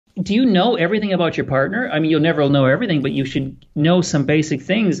do you know everything about your partner? I mean, you'll never know everything, but you should know some basic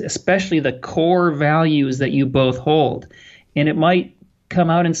things, especially the core values that you both hold. And it might come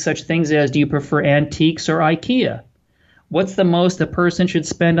out in such things as, do you prefer antiques or IKEA? What's the most a person should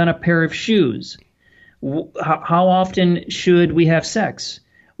spend on a pair of shoes? How often should we have sex?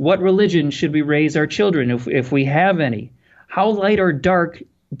 What religion should we raise our children if we have any? How light or dark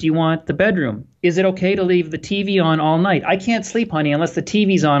do you want the bedroom? Is it okay to leave the TV on all night? I can't sleep, honey, unless the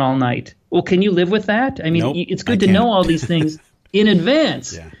TV's on all night. Well, can you live with that? I mean, Nope, it's good to know all these things in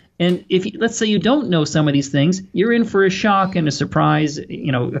advance. Yeah. And let's say you don't know some of these things, you're in for a shock and a surprise,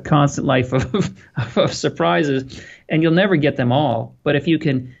 a constant life of surprises, and you'll never get them all. But if you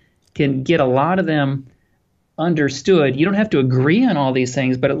can get a lot of them understood, you don't have to agree on all these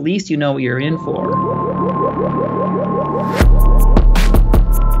things, but at least you know what you're in for.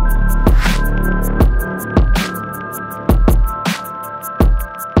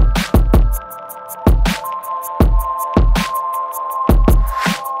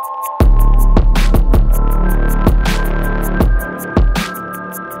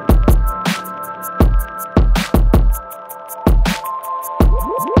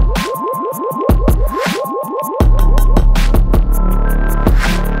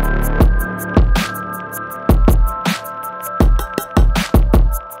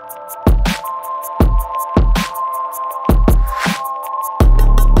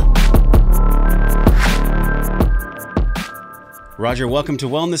 Roger, welcome to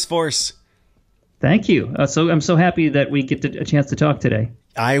Wellness Force. Thank you. I'm so happy that we get a chance to talk today.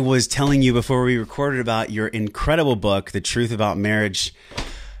 I was telling you before we recorded about your incredible book, The Truth About Marriage,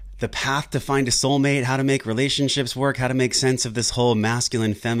 the path to find a soulmate, how to make relationships work, how to make sense of this whole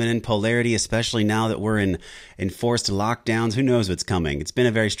masculine-feminine polarity, especially now that we're in enforced lockdowns. Who knows what's coming? It's been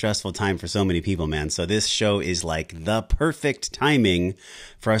a very stressful time for so many people, man. So this show is like the perfect timing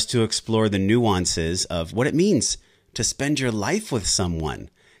for us to explore the nuances of what it means to spend your life with someone,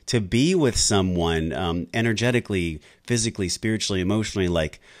 to be with someone energetically, physically, spiritually, emotionally.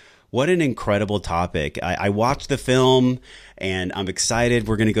 Like, what an incredible topic. I watched the film and I'm excited.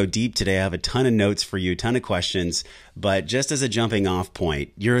 We're going to go deep today. I have a ton of notes for you, a ton of questions. But just as a jumping off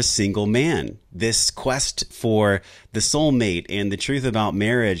point, you're a single man. This quest for the soulmate and the truth about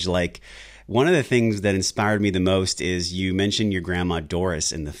marriage, like, one of the things that inspired me the most is you mentioned your grandma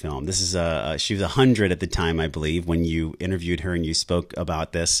Doris in the film. This is she was 100 at the time, I believe, when you interviewed her and you spoke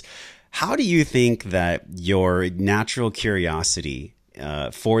about this. How do you think that your natural curiosity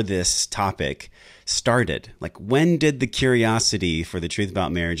for this topic started? Like, when did the curiosity for the truth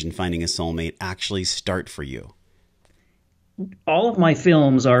about marriage and finding a soulmate actually start for you? All of my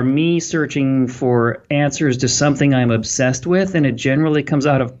films are me searching for answers to something I'm obsessed with, and it generally comes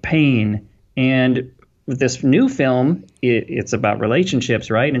out of pain. And with this new film, it's about relationships,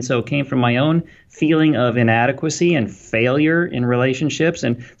 right? And so it came from my own feeling of inadequacy and failure in relationships.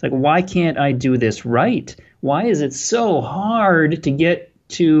 And it's like, why can't I do this right? Why is it so hard to get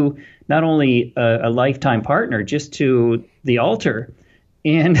to not only a lifetime partner, just to the altar?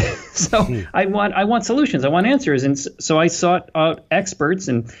 And so I want solutions. I want answers. And so I sought out experts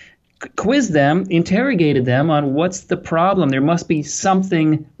and quizzed them, interrogated them on what's the problem. There must be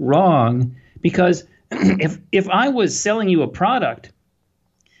something wrong, because if I was selling you a product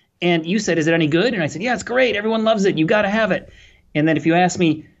and you said, is it any good? And I said, yeah, it's great. Everyone loves it. You got to have it. And then if you ask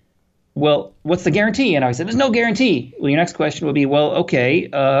me, well, what's the guarantee? And I said, there's no guarantee. Well, your next question would be, well, okay,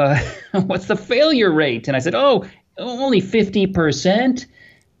 what's the failure rate? And I said, oh, only 50%.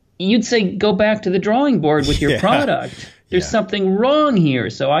 You'd say, go back to the drawing board with your product. There's something wrong here.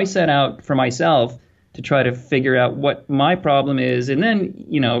 So I set out for myself to try to figure out what my problem is. And then,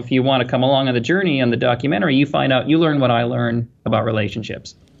 if you want to come along on the journey on the documentary, you learn what I learn about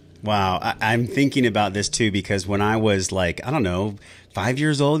relationships. Wow. I'm thinking about this too, because when I was like, I don't know, 5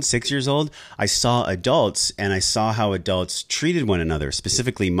 years old, 6 years old, I saw adults and I saw how adults treated one another.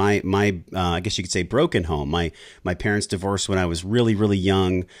 Specifically, my I guess you could say broken home. My parents divorced when I was really, really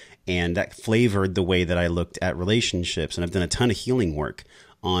young, and that flavored the way that I looked at relationships. And I've done a ton of healing work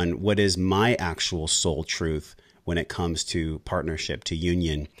on what is my actual soul truth when it comes to partnership, to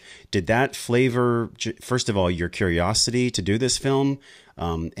union. Did that flavor, first of all, your curiosity to do this film?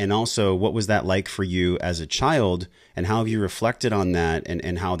 And also, what was that like for you as a child? And how have you reflected on that,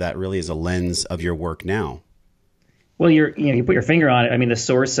 and how that really is a lens of your work now? Well, you put your finger on it. I mean, the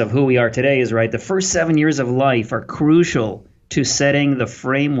source of who we are today is right. The first 7 years of life are crucial to setting the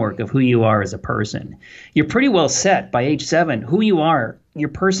framework of who you are as a person. You're pretty well set by age 7. Who you are, your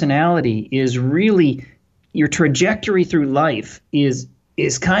personality is really, your trajectory through life is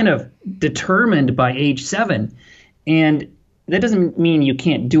kind of determined by age 7. And that doesn't mean you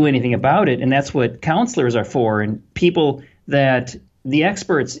can't do anything about it. And that's what counselors are for. And people that the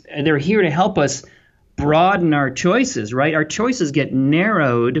experts, they're here to help us broaden our choices, right? Our choices get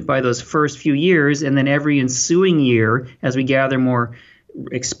narrowed by those first few years, and then every ensuing year as we gather more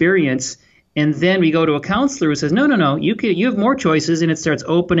experience. And then we go to a counselor who says, no, you have more choices, and it starts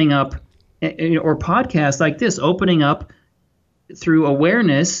opening up, or podcasts like this, opening up through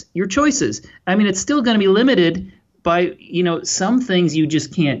awareness your choices. I mean, it's still going to be limited by, some things you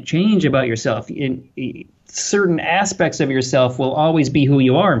just can't change about yourself. Certain aspects of yourself will always be who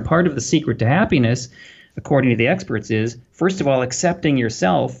you are. And part of the secret to happiness, according to the experts, is, first of all, accepting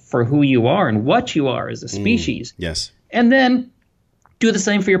yourself for who you are and what you are as a species. Yes. And then do the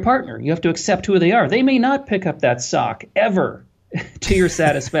same for your partner. You have to accept who they are. They may not pick up that sock ever to your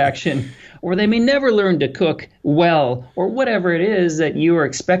satisfaction, or they may never learn to cook well, or whatever it is that you are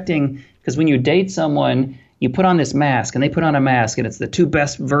expecting. Because when you date someone, you put on this mask, and they put on a mask, and it's the two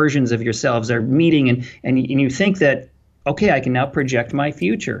best versions of yourselves are meeting, and you think that, okay, I can now project my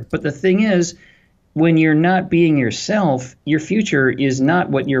future. But the thing is, when you're not being yourself, your future is not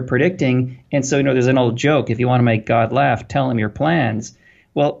what you're predicting. And so, there's an old joke, if you want to make God laugh, tell him your plans.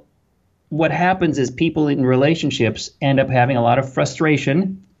 Well, what happens is people in relationships end up having a lot of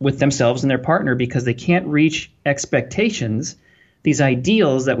frustration with themselves and their partner because they can't reach expectations, these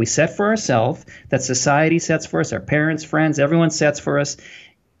ideals that we set for ourselves, that society sets for us, our parents, friends, everyone sets for us.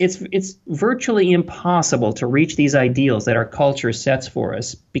 It's virtually impossible to reach these ideals that our culture sets for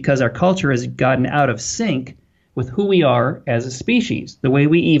us because our culture has gotten out of sync with who we are as a species, the way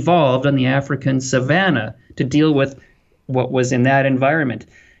we evolved on the African savanna to deal with what was in that environment.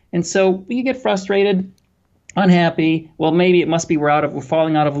 And so you get frustrated, unhappy. Well, maybe it must be we're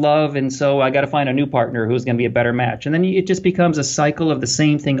falling out of love, and so I got to find a new partner who's going to be a better match. And then it just becomes a cycle of the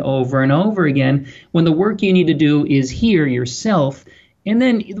same thing over and over again, when the work you need to do is hear yourself. And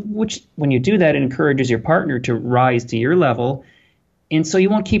then, when you do that, it encourages your partner to rise to your level. And so you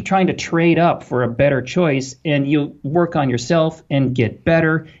won't keep trying to trade up for a better choice, and you'll work on yourself and get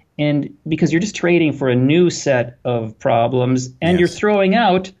better. And because you're just trading for a new set of problems, and You're throwing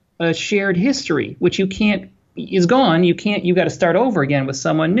out a shared history, which is gone. You've got to start over again with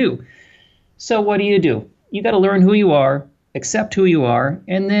someone new. So what do? You got to learn who you are, accept who you are,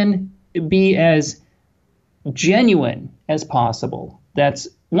 and then be as genuine as possible. That's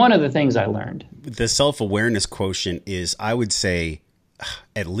one of the things I learned. The self-awareness quotient is, I would say,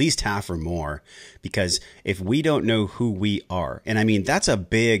 at least half or more, because if we don't know who we are, and I mean, that's a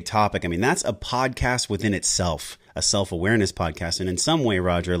big topic. I mean, that's a podcast within itself, a self-awareness podcast. And in some way,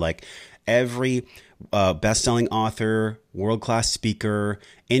 Roger, like every best-selling author, world-class speaker,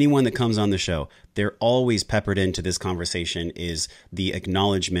 anyone that comes on the show, they're always peppered into this conversation is the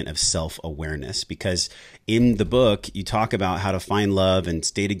acknowledgement of self-awareness. Because in the book, you talk about how to find love and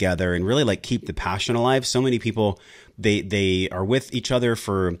stay together and really like keep the passion alive. So many people, they are with each other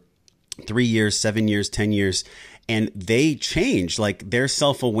for 3 years, 7 years, 10 years, and they change. Like their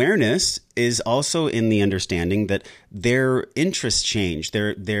self-awareness is also in the understanding that their interests change,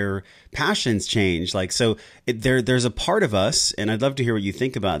 their passions change. Like, so there's a part of us, and I'd love to hear what you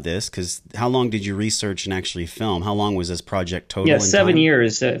think about this, because how long did you research and actually film? How long was this project total? Yeah, 7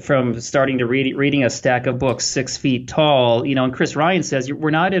 years from starting to reading a stack of books 6 feet tall. And Chris Ryan says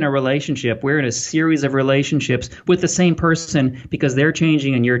we're not in a relationship. We're in a series of relationships with the same person because they're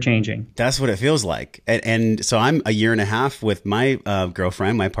changing and you're changing. That's what it feels like. And so I'm a year and a half with my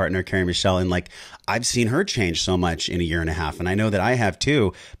girlfriend, my partner, Carrie Michelle, and like I've seen her change so much in a year and a half, and I know that I have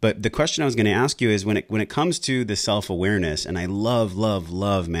too. But the question I was going to ask you is when it comes to the self-awareness, and I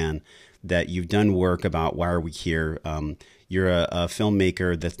love, man, that you've done work about why are we here. You're a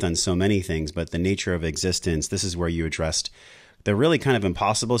filmmaker that's done so many things, but the nature of existence, this is where you addressed the really kind of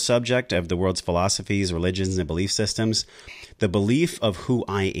impossible subject of the world's philosophies, religions, and belief systems. The belief of who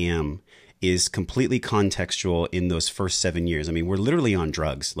I am is completely contextual in those first 7 years. I mean, we're literally on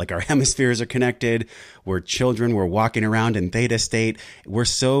drugs. Like our hemispheres are connected. We're children. We're walking around in theta state. We're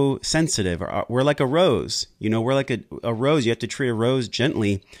so sensitive. We're like a rose. We're like a rose. You have to treat a rose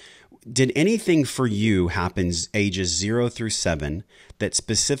gently. Did anything for you happen ages 0 through 7 that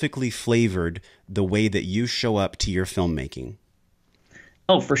specifically flavored the way that you show up to your filmmaking?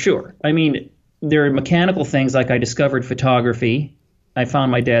 Oh, for sure. I mean, there are mechanical things like I discovered photography. I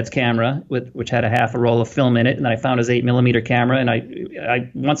found my dad's camera, which had a half a roll of film in it, and then I found his 8mm camera. And I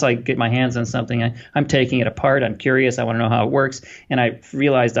once I get my hands on something, I'm taking it apart. I'm curious. I want to know how it works. And I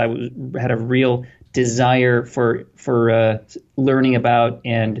realized I had a real desire for learning about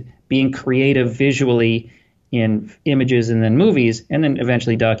and being creative visually in images and then movies and then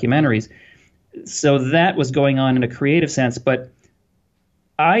eventually documentaries. So that was going on in a creative sense. But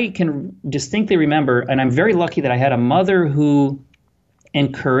I can distinctly remember, and I'm very lucky that I had a mother who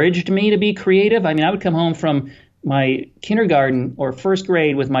encouraged me to be creative. I mean, I would come home from my kindergarten or first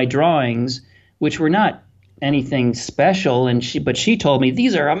grade with my drawings, which were not anything special, but she told me,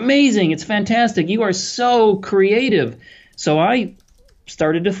 these are amazing, it's fantastic, you are so creative. So I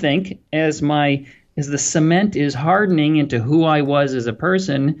started to think, as the cement is hardening into who I was as a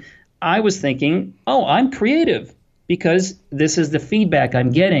person, I was thinking, oh, I'm creative because this is the feedback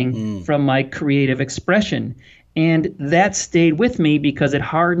I'm getting from my creative expression. And that stayed with me because it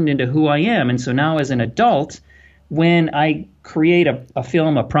hardened into who I am. And so now as an adult, when I create a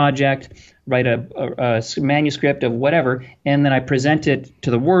film, a project, write a manuscript of whatever, and then I present it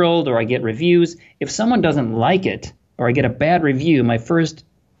to the world or I get reviews, if someone doesn't like it or I get a bad review, my first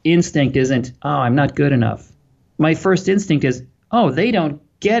instinct isn't, oh, I'm not good enough. My first instinct is, oh, they don't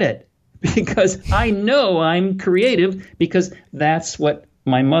get it, because I know I'm creative, because that's what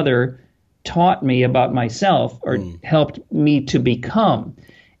my mother taught me about myself or helped me to become.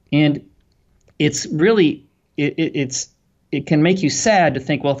 And it's really, it can make you sad to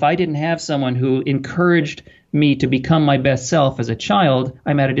think, well, if I didn't have someone who encouraged me to become my best self as a child,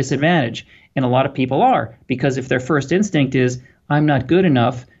 I'm at a disadvantage. And a lot of people are, because if their first instinct is, I'm not good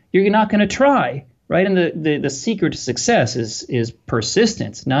enough, you're not going to try, right? And the secret to success is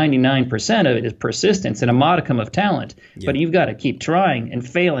persistence. 99% of it is persistence and a modicum of talent. Yep. But you've got to keep trying and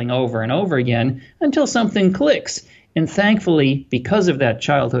failing over and over again until something clicks. And thankfully, because of that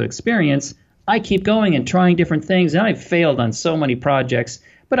childhood experience, I keep going and trying different things. And I've failed on so many projects,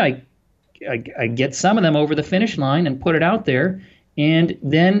 but I get some of them over the finish line and put it out there. And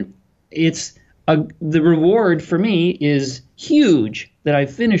then the reward for me is huge that I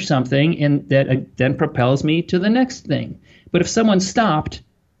finished something, and that then propels me to the next thing. But if someone stopped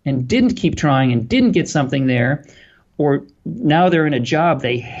and didn't keep trying and didn't get something there, or now they're in a job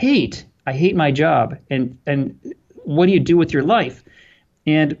they hate, I hate my job, and what do you do with your life?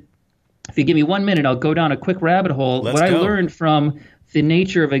 And if you give me 1 minute, I'll go down a quick rabbit hole. Let's go. I learned from The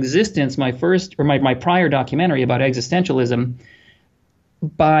Nature of Existence, my prior documentary about existentialism,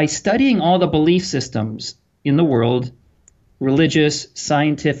 by studying all the belief systems in the world, religious,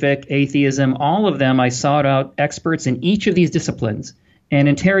 scientific, atheism, all of them, I sought out experts in each of these disciplines and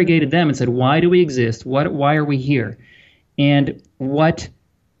interrogated them and said, why do we exist? Why are we here? And what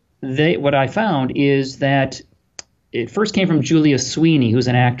I found is that it first came from Julia Sweeney, who's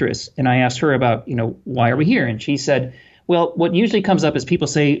an actress, and I asked her about, why are we here? And she said, well, what usually comes up is people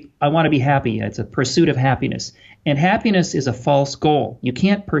say, I want to be happy. It's a pursuit of happiness. And happiness is a false goal. You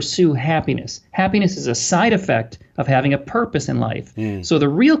can't pursue happiness. Happiness is a side effect of having a purpose in life. So the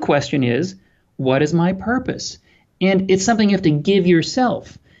real question is, what is my purpose? And it's something you have to give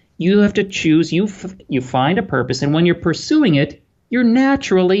yourself. You have to choose. You find a purpose, and when you're pursuing it, you're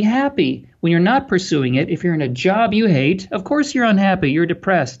naturally happy. When you're not pursuing it, if you're in a job you hate, of course you're unhappy. You're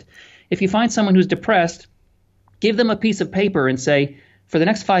depressed. If you find someone who's depressed, give them a piece of paper and say, for the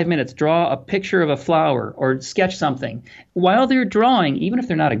next 5 minutes, draw a picture of a flower or sketch something. While they're drawing, even if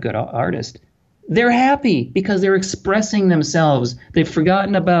they're not a good artist, they're happy because they're expressing themselves. They've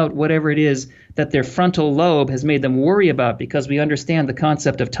forgotten about whatever it is that their frontal lobe has made them worry about, because we understand the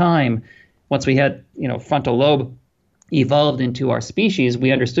concept of time. Once we had, frontal lobe evolved into our species,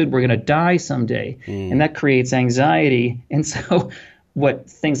 we understood we're going to die someday. And that creates anxiety. And so what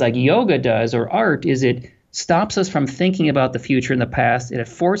things like yoga does, or art, is it stops us from thinking about the future and the past, and it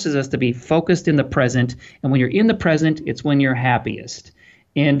forces us to be focused in the present. And when you're in the present, it's when you're happiest.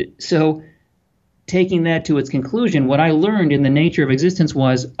 And so taking that to its conclusion, what I learned in The Nature of Existence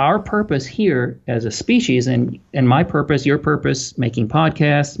was our purpose here as a species, and my purpose, your purpose, making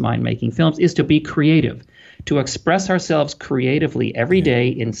podcasts, mine making films, is to be creative, to express ourselves creatively every day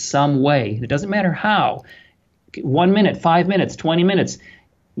in some way. It doesn't matter how. 1 minute, 5 minutes, 20 minutes.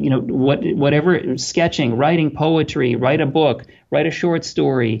 Whatever, sketching, writing poetry, write a book, write a short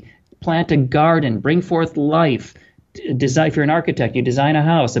story, plant a garden, bring forth life, design. If you're an architect, you design a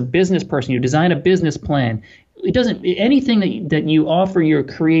house. A business person, you design a business plan. It doesn't, anything that you offer your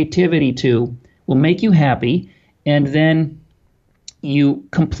creativity to will make you happy, and then you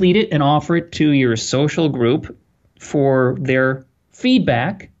complete it and offer it to your social group for their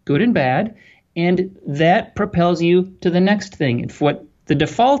feedback, good and bad, and that propels you to the next thing. And what the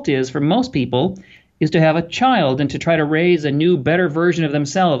default is for most people is to have a child and to try to raise a new, better version of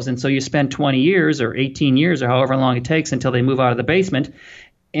themselves. And so you spend 20 years or 18 years or however long it takes until they move out of the basement.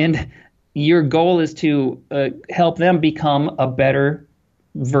 And your goal is to help them become a better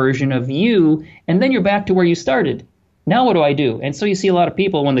version of you. And then you're back to where you started. Now what do I do? And so you see a lot of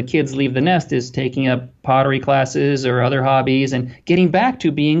people when the kids leave the nest is taking up pottery classes or other hobbies and getting back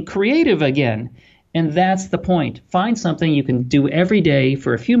to being creative again. And that's the point. Find something you can do every day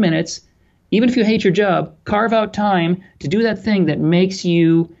for a few minutes. Even if you hate your job, carve out time to do that thing that makes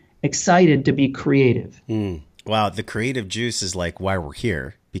you excited to be creative. Wow, the creative juice is like why we're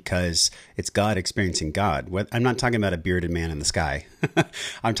here, because it's God experiencing God. I'm not talking about a bearded man in the sky.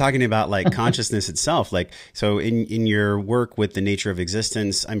 I'm talking about like consciousness itself. Like, so in your work with the nature of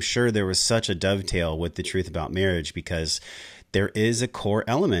existence, I'm sure there was such a dovetail with the truth about marriage, because there is a core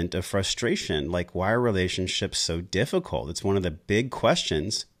element of frustration. Like, why are relationships so difficult? It's one of the big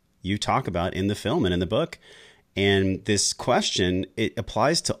questions you talk about in the film and in the book. And this question, it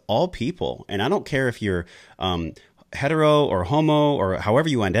applies to all people. And I don't care if you're hetero or homo or however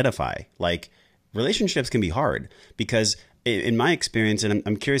you identify, like relationships can be hard, because in my experience, and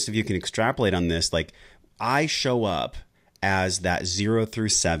I'm curious if you can extrapolate on this, like I show up as that 0 through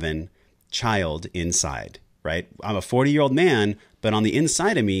 7 child inside, right? I'm a 40-year-old man, but on the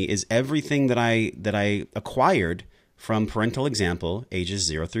inside of me is everything that I acquired from parental example, ages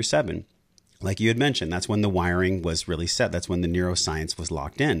 0 through 7. Like you had mentioned, that's when the wiring was really set. That's when the neuroscience was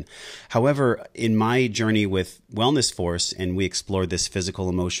locked in. However, in my journey with Wellness Force, and we explored this physical,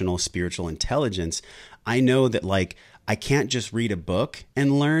 emotional, spiritual intelligence, I know that like I can't just read a book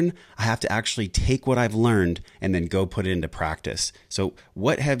and learn. I have to actually take what I've learned and then go put it into practice. So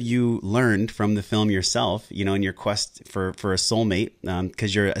what have you learned from the film yourself, you know, in your quest for a soulmate,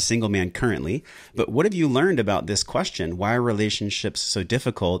 because you're a single man currently, but what have you learned about this question? Why are relationships so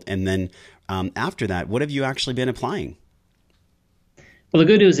difficult? And then after that, what have you actually been applying? Well, the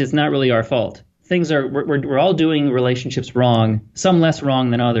good news is it's not really our fault. We're all doing relationships wrong, some less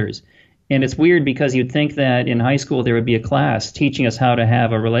wrong than others. And it's weird because you'd think that in high school there would be a class teaching us how to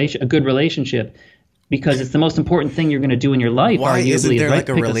have a good relationship, because it's the most important thing you're going to do in your life. Why isn't there like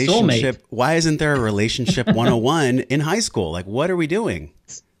a relationship? Why isn't there a relationship 101 in high school? Like, what are we doing?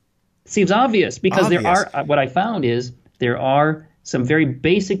 Seems obvious, because there are, what I found is there are some very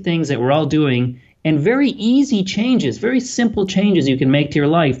basic things that we're all doing, and very easy changes, very simple changes you can make to your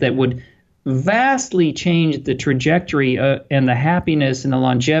life that would vastly change the trajectory and the happiness and the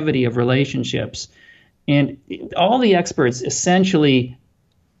longevity of relationships. And all the experts essentially,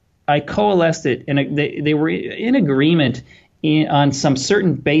 I coalesced it, and they were in agreement on some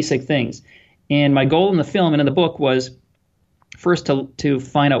certain basic things. And my goal in the film and in the book was first to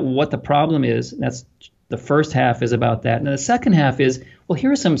find out what the problem is. That's the first half is about that. And the second half is, well,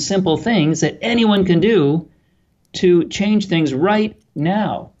 here are some simple things that anyone can do to change things right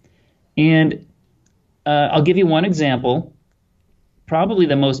now. And I'll give you one example. Probably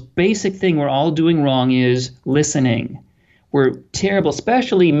the most basic thing we're all doing wrong is listening. We're terrible,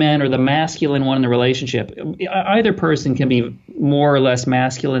 especially men or the masculine one in the relationship. Either person can be more or less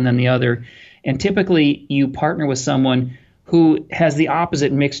masculine than the other. And typically you partner with someone who has the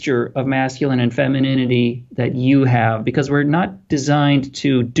opposite mixture of masculine and femininity that you have, because we're not designed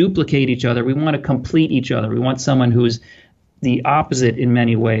to duplicate each other. We want to complete each other. We want someone who's the opposite in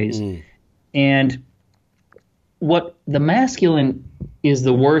many ways. And what the masculine is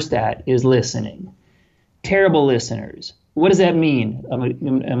the worst at is listening. Terrible listeners. What does that mean? I'm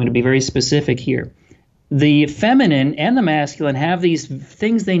going to be very specific here. The feminine and the masculine have these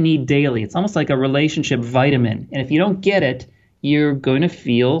things they need daily. It's almost like a relationship vitamin. And if you don't get it, you're going to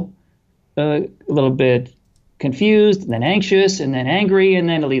feel a little bit confused, and then anxious, and then angry, and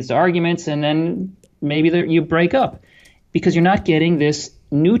then it leads to arguments, and then maybe you break up because you're not getting this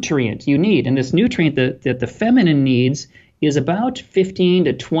nutrient you need. And this nutrient that the feminine needs is about 15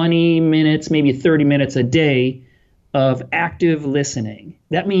 to 20 minutes, maybe 30 minutes a day of active listening.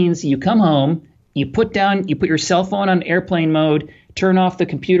 That means you come home, you put your cell phone on airplane mode, turn off the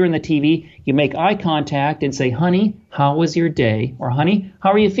computer and the TV, you make eye contact and say, honey, how was your day? Or honey,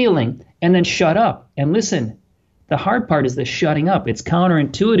 how are you feeling? And then shut up and listen. The hard part is the shutting up. It's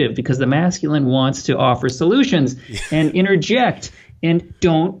counterintuitive because the masculine wants to offer solutions and interject, and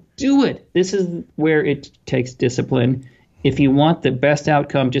don't do it. This is where it takes discipline. If you want the best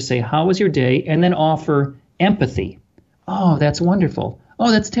outcome, just say, how was your day? And then offer empathy. Oh, that's wonderful. Oh,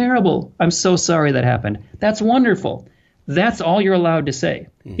 that's terrible. I'm so sorry that happened. That's wonderful. That's all you're allowed to say.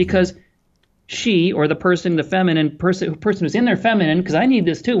 Because she, or the person, the feminine person who's in their feminine, because I need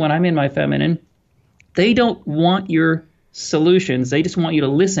this too when I'm in my feminine, they don't want your solutions. They just want you to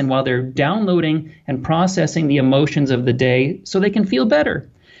listen while they're downloading and processing the emotions of the day so they can feel better.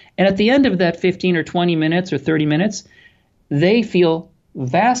 And at the end of that 15 or 20 minutes or 30 minutes, they feel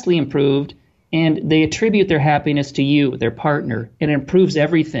vastly improved, and they attribute their happiness to you, their partner. It improves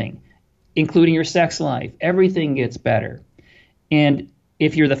everything. including your sex life. Everything gets better. And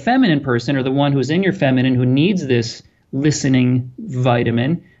if you're the feminine person, or the one who's in your feminine who needs this listening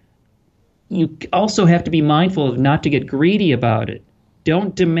vitamin, you also have to be mindful of not to get greedy about it.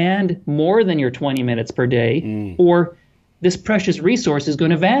 Don't demand more than your 20 minutes per day, or this precious resource is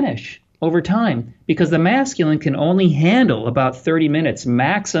going to vanish over time, because the masculine can only handle about 30 minutes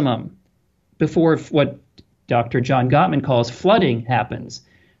maximum before what Dr. John Gottman calls flooding happens.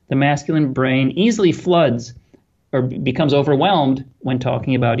 The masculine brain easily floods or becomes overwhelmed when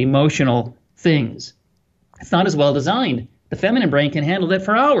talking about emotional things. It's not as well designed. The feminine brain can handle that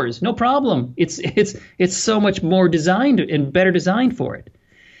for hours, no problem. It's so much more designed and better designed for it.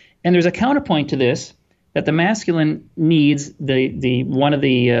 And there's a counterpoint to this, that the masculine needs the one of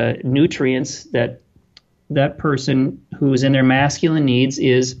the nutrients that person who is in their masculine needs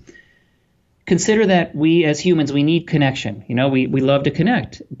is, consider that we as humans, we need connection. You know, we love to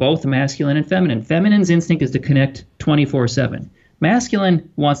connect, both masculine and feminine. Feminine's instinct is to connect 24/7. Masculine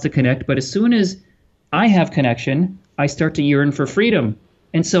wants to connect, but as soon as I have connection, I start to yearn for freedom.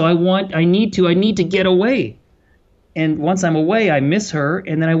 And so I need to get away. And once I'm away, I miss her,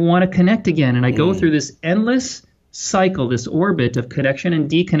 and then I want to connect again. And I go through this endless cycle, this orbit of connection and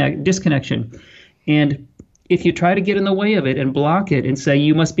disconnection. And if you try to get in the way of it and block it and say,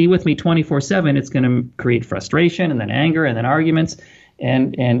 you must be with me 24/7, it's going to create frustration and then anger and then arguments.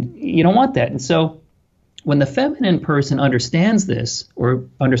 And you don't want that. And so when the feminine person understands this, or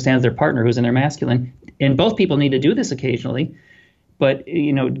understands their partner who's in their masculine, and both people need to do this occasionally, but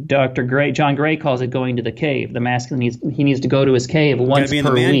you know, John Gray calls it going to the cave. The masculine needs to go to his cave once per week.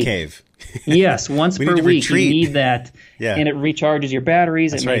 Gotta be in the man cave. Yes, once per week. You need that, and it recharges your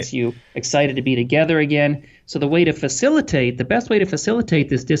batteries. It makes you excited to be together again. So the best way to facilitate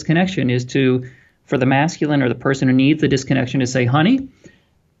this disconnection is for the masculine or the person who needs the disconnection to say, honey,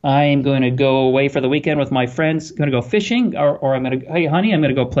 I'm going to go away for the weekend with my friends, going to go fishing, or hey, honey, I'm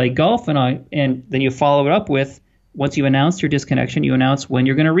going to go play golf, and then you follow it up with, once you announce your disconnection, you announce when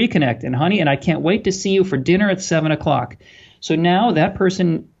you're going to reconnect. And honey, and I can't wait to see you for dinner at 7:00. So now that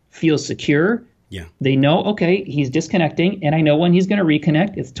person feels secure. Yeah. They know, okay, he's disconnecting, and I know when he's going to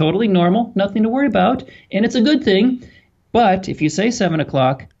reconnect. It's totally normal, nothing to worry about, and it's a good thing. But if you say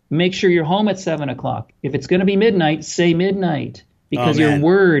 7:00, make sure you're home at 7:00. If it's going to be midnight, say midnight, because your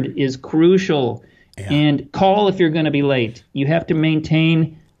word is crucial. Yeah. And call if you're going to be late. You have to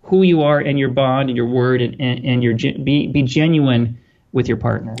maintain who you are and your bond and your word, and be genuine with your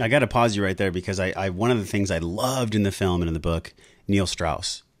partner. I got to pause you right there, because I one of the things I loved in the film and in the book, Neil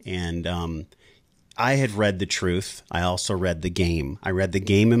Strauss, and I had read The Truth. I also read The Game. I read The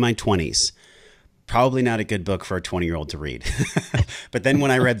Game in my 20s. Probably not a good book for a 20-year-old to read. But then when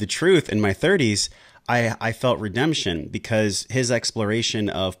I read The Truth in my 30s, I felt redemption, because his exploration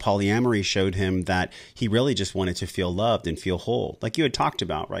of polyamory showed him that he really just wanted to feel loved and feel whole. Like you had talked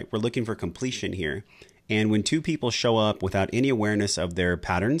about, right? We're looking for completion here. And when two people show up without any awareness of their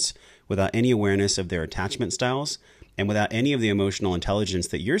patterns, without any awareness of their attachment styles, and without any of the emotional intelligence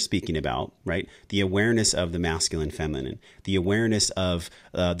that you're speaking about, right? The awareness of the masculine, feminine, the awareness of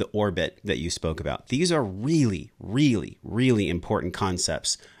the orbit that you spoke about. These are really, really, really important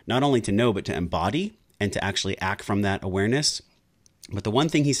concepts, not only to know, but to embody and to actually act from that awareness. But the one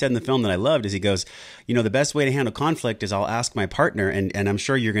thing he said in the film that I loved is he goes, you know, the best way to handle conflict is I'll ask my partner, and I'm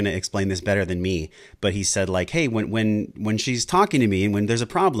sure you're going to explain this better than me, but he said, like, hey, when she's talking to me and when there's a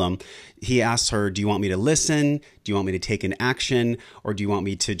problem, he asks her, do you want me to listen? Do you want me to take an action? Or do you want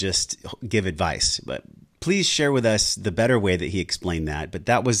me to just give advice? But please share with us the better way that he explained that. But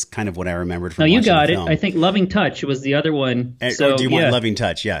that was kind of what I remembered from watching the film. No, you got it. I think loving touch was the other one. So, do you want loving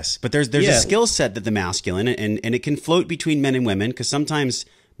touch? Yes. But there's a skill set that the masculine, and it can float between men and women, because sometimes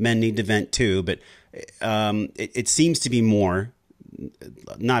men need to vent too. But it seems to be more,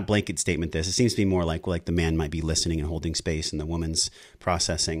 not blanket statement this, it seems to be more like the man might be listening and holding space, and the woman's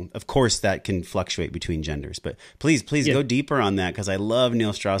processing. Of course, that can fluctuate between genders, but please go deeper on that, because I love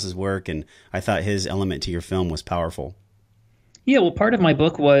Neil Strauss's work, and I thought his element to your film was powerful. Yeah, well, part of my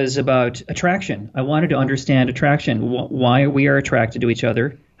book was about attraction. I wanted to understand attraction, why we are attracted to each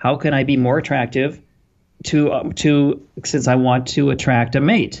other. How can I be more attractive since I want to attract a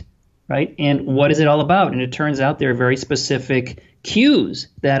mate, right? And what is it all about? And it turns out there are very specific cues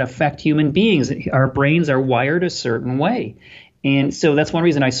that affect human beings. Our brains are wired a certain way. And so that's one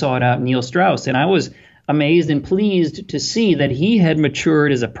reason I sought out Neil Strauss. And I was amazed and pleased to see that he had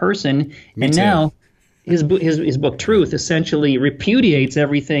matured as a person. Me and too. Now his book Truth essentially repudiates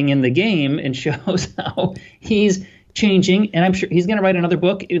everything in the game and shows how he's changing. And I'm sure he's going to write another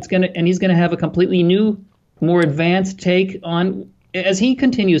book. And he's going to have a completely new, more advanced take on as he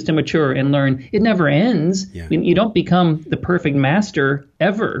continues to mature and learn, it never ends. Yeah. I mean, you don't become the perfect master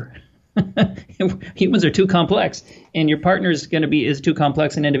ever. Humans are too complex, and your partner is too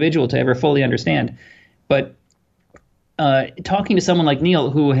complex an individual to ever fully understand. But talking to someone like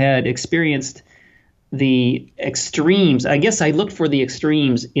Neil, who had experienced the extremes, I guess I looked for the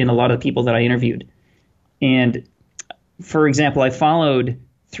extremes in a lot of people that I interviewed. And for example, I followed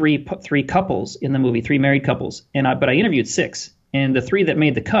three couples in the movie, three married couples, but I interviewed 6, and the 3 that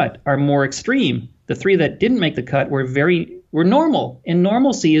made the cut are more extreme. The 3 that didn't make the cut were normal, and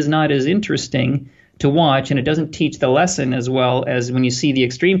normalcy is not as interesting to watch, and it doesn't teach the lesson as well as when you see the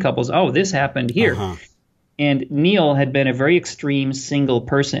extreme couples. Oh, this happened here. And Neil had been a very extreme single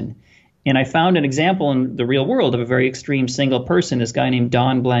person. And I found an example in the real world of a very extreme single person, this guy named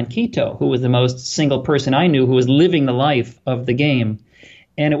Don Blanquito, who was the most single person I knew, who was living the life of the game.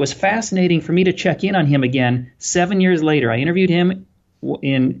 And it was fascinating for me to check in on him again 7 years later. I interviewed him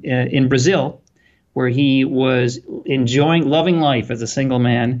in Brazil, where he was loving life as a single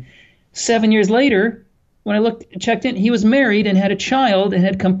man. 7 years later, when I checked in, he was married and had a child and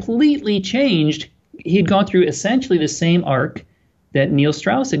had completely changed. He'd gone through essentially the same arc that Neil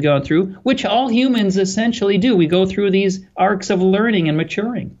Strauss had gone through, which all humans essentially do. We go through these arcs of learning and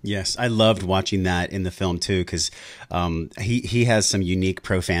maturing. Yes, I loved watching that in the film too, because he has some unique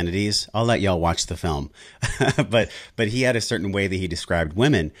profanities. I'll let y'all watch the film, but he had a certain way that he described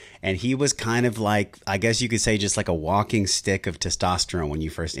women, and he was kind of like, I guess you could say, just like a walking stick of testosterone when you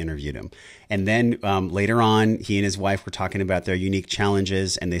first interviewed him. And then later on, he and his wife were talking about their unique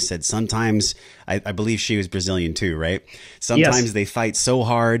challenges, and they said sometimes, I believe she was Brazilian too, right? Sometimes Yes. they fight so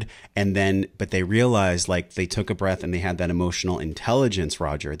hard, but they realized, like, they took a breath and they had that emotional intelligence,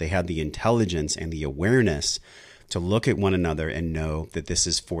 Roger. They had the intelligence and the awareness to look at one another and know that this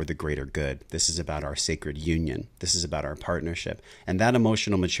is for the greater good. This is about our sacred union. This is about our partnership. And that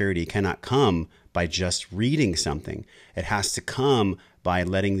emotional maturity cannot come by just reading something. It has to come by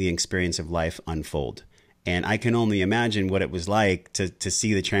letting the experience of life unfold. And I can only imagine what it was like to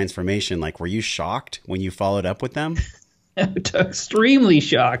see the transformation. Like, were you shocked when you followed up with them? Extremely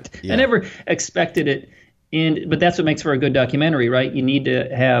shocked. Yeah. I never expected it. But that's what makes for a good documentary, right? You need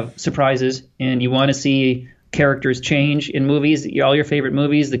to have surprises, and you want to see characters change in movies. All your favorite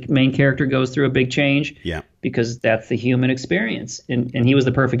movies, the main character goes through a big change. Yeah. Because that's the human experience. And he was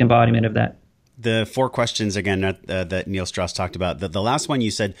the perfect embodiment of that. The 4 questions, again, that Neil Strauss talked about. The last one,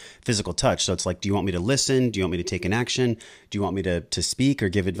 you said physical touch. So it's like, do you want me to listen? Do you want me to take an action? Do you want me to speak or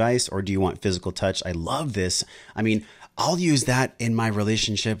give advice? Or do you want physical touch? I love this. I mean, I'll use that in my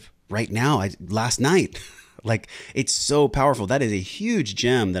relationship right now. Last night. Like, it's so powerful. That is a huge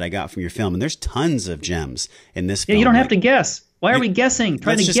gem that I got from your film. And there's tons of gems in this film. Yeah, you don't have to guess. Why are we guessing?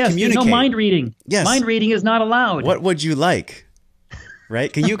 Trying to guess. There's no mind reading. Yes. Mind reading is not allowed. What would you like?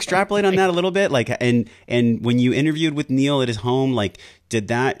 Right? Can you extrapolate on that a little bit? Like, and when you interviewed with Neil at his home, like, did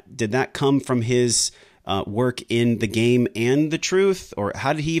that come from his work in the game and the truth? Or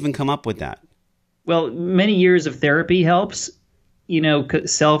how did he even come up with that? Well, many years of therapy helps,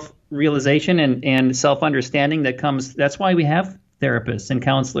 self-realization and self-understanding that comes. That's why we have therapists and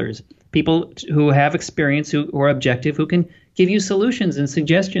counselors, people who have experience, who are objective, who can give you solutions and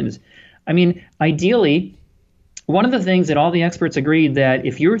suggestions. I mean, ideally, one of the things that all the experts agreed that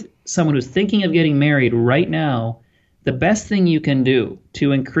if you're someone who's thinking of getting married right now, the best thing you can do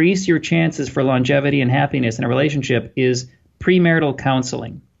to increase your chances for longevity and happiness in a relationship is premarital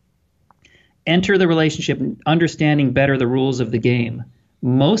counseling. Enter the relationship understanding better the rules of the game.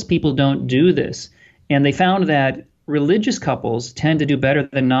 Most people don't do this. And they found that religious couples tend to do better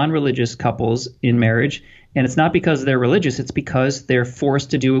than non-religious couples in marriage. And it's not because they're religious. It's because they're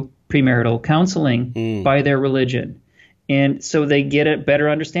forced to do premarital counseling by their religion. And so they get a better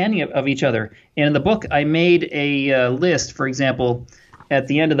understanding of each other. And in the book, I made a list. For example, at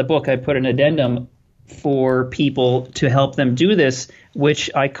the end of the book, I put an addendum for people to help them do this, which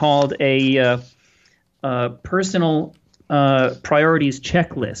I called a personal priorities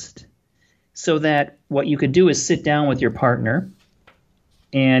checklist. So that what you could do is sit down with your partner,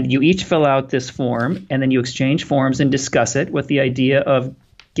 and you each fill out this form, and then you exchange forms and discuss it with the idea of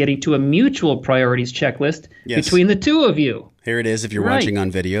getting to a mutual priorities checklist between the two of you. Here it is if you're watching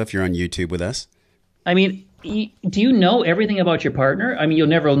on video, if you're on YouTube with us. I mean, do you know everything about your partner? I mean, you'll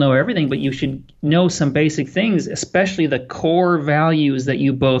never know everything, but you should know some basic things, especially the core values that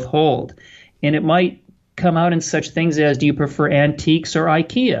you both hold. And it might come out in such things as, do you prefer antiques or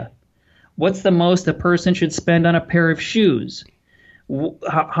IKEA? What's the most a person should spend on a pair of shoes?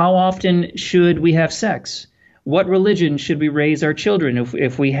 How often should we have sex? What religion should we raise our children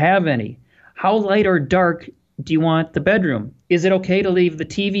if we have any? How light or dark Do you want the bedroom? Is it okay to leave the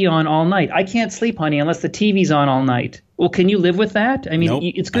TV on all night? I can't sleep, honey, unless the TV's on all night. Well, can you live with that? I mean, Nope,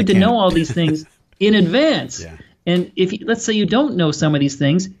 it's I good to can't. know all these things in advance. Yeah. And if let's say you don't know some of these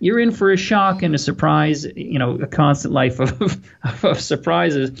things, you're in for a shock and a surprise, a constant life of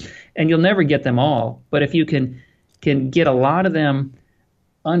surprises, and you'll never get them all. But if you can get a lot of them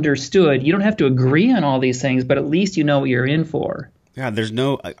understood, you don't have to agree on all these things, but at least you know what you're in for. Yeah, there's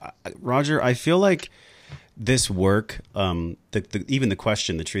no Roger, I feel like this work, even the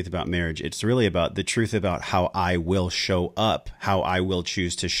question, the truth about marriage, it's really about the truth about how I will show up, how I will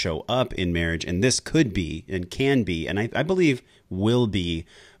choose to show up in marriage. And this could be and can be, and I believe will be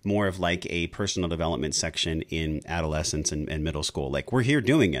more of like a personal development section in adolescence and middle school. Like we're here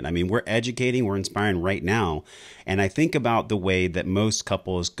doing it. I mean, we're educating, we're inspiring right now. And I think about the way that most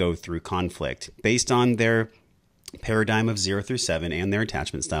couples go through conflict based on their paradigm of 0 through 7 and their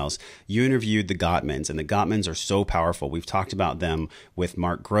attachment styles. You interviewed the Gottmans, and the Gottmans are so powerful. We've talked about them with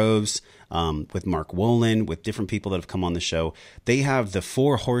Mark Groves, with Mark Wolin, with different people that have come on the show. They have the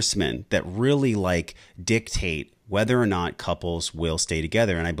 4 horsemen that really like dictate whether or not couples will stay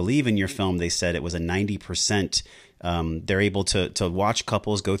together. And I believe in your film, they said it was a 90%. They're able to watch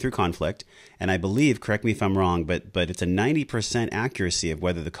couples go through conflict. And I believe, correct me if I'm wrong, but it's a 90% accuracy of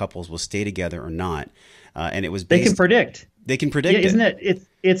whether the couples will stay together or not. And it was based, they can predict. They can predict. Yeah, isn't it?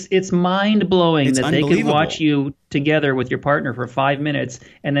 It's mind blowing that they can watch you together with your partner for 5 minutes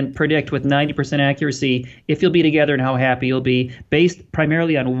and then predict with 90% accuracy if you'll be together and how happy you'll be, based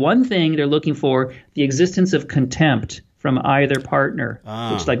primarily on one thing they're looking for: the existence of contempt from either partner,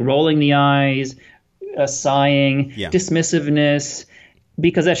 which is like rolling the eyes, sighing, dismissiveness.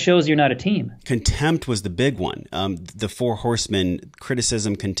 Because that shows you're not a team. Contempt was the big one. The 4 horsemen: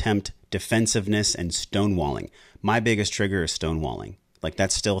 criticism, contempt, defensiveness, and stonewalling. My biggest trigger is stonewalling. Like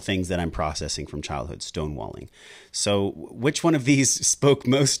that's still things that I'm processing from childhood, stonewalling. So which one of these spoke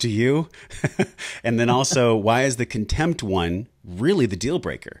most to you? And then also, why is the contempt one really the deal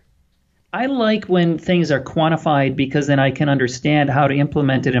breaker? I like when things are quantified because then I can understand how to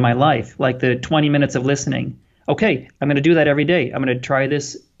implement it in my life, like the 20 minutes of listening. Okay, I'm going to do that every day. I'm going to try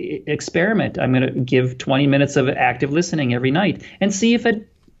this experiment. I'm going to give 20 minutes of active listening every night and see if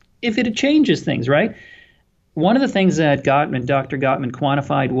it changes things, right? One of the things that Dr. Gottman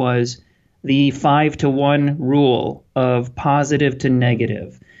quantified was the 5-to-1 rule of positive to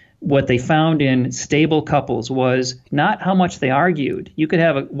negative. What they found in stable couples was not how much they argued. You could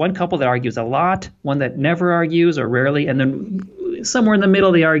have one couple that argues a lot, one that never argues or rarely, and then somewhere in the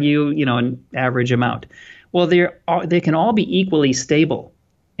middle they argue, an average amount. Well, they can all be equally stable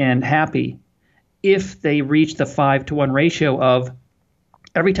and happy if they reach the 5-to-1 ratio of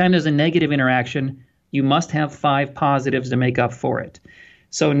every time there's a negative interaction, you must have 5 positives to make up for it.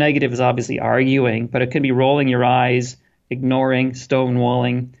 So negative is obviously arguing, but it could be rolling your eyes, ignoring,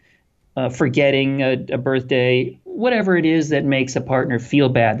 stonewalling, forgetting a birthday, whatever it is that makes a partner feel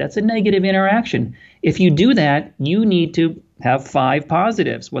bad. That's a negative interaction. If you do that, you need to have 5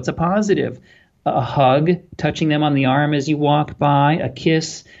 positives. What's a positive? A hug, touching them on the arm as you walk by, a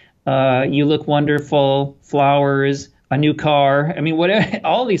kiss, you look wonderful, flowers, a new car. I mean, whatever,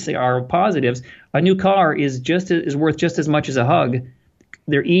 all these are positives. A new car is worth just as much as a hug.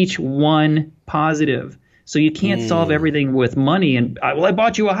 They're each one positive. So you can't solve everything with money. And I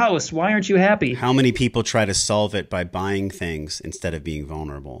bought you a house. Why aren't you happy? How many people try to solve it by buying things instead of being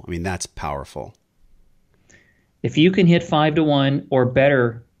vulnerable? I mean, that's powerful. If you can hit 5-to-1 or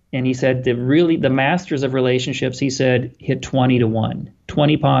better, and he said the masters of relationships, he said, hit 20-to-1,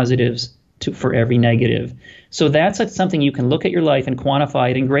 20 positives for every negative. So that's something you can look at your life and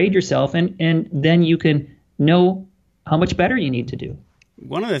quantify it and grade yourself, and then you can know how much better you need to do.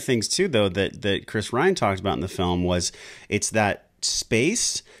 One of the things too, though, that Chris Ryan talked about in the film was it's that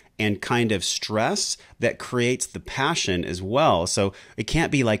space and kind of stress that creates the passion as well. So it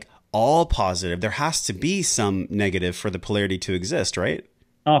can't be like all positive. There has to be some negative for the polarity to exist, right?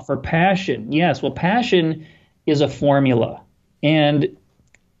 For passion, yes. Well, passion is a formula. And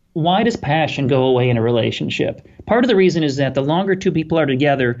why does passion go away in a relationship? Part of the reason is that the longer two people are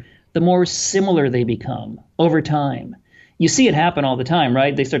together, the more similar they become over time. You see it happen all the time,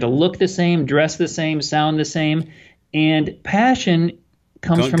 right? They start to look the same, dress the same, sound the same. And passion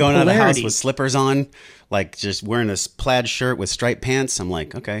comes from going polarity. Out of the house with slippers on, like just wearing a plaid shirt with striped pants. I'm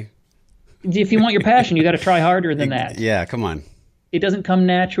like, okay. If you want your passion, you got to try harder than that. Yeah, come on. It doesn't come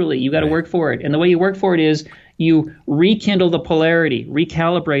naturally. You got to work for it. And the way you work for it is you rekindle the polarity,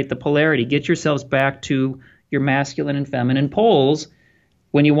 recalibrate the polarity, get yourselves back to your masculine and feminine poles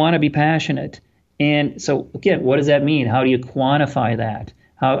when you want to be passionate. And so, again, what does that mean? How do you quantify that?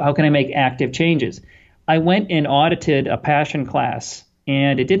 How can I make active changes? I went and audited a passion class,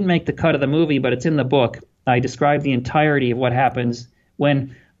 and it didn't make the cut of the movie, but it's in the book. I described the entirety of what happens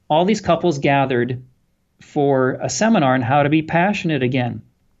when all these couples gathered for a seminar on how to be passionate again.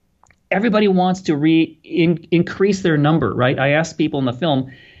 Everybody wants to increase their number, right? I asked people in the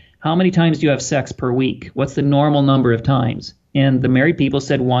film, how many times do you have sex per week? What's the normal number of times? And the married people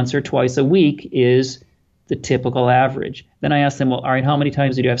said once or twice a week is the typical average. Then I asked them, well, all right, how many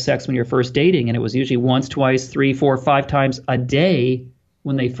times did you have sex when you're first dating? And it was usually once, twice, 3, 4, 5 times a day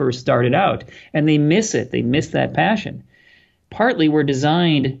when they first started out. And they miss it. They miss that passion. Partly we're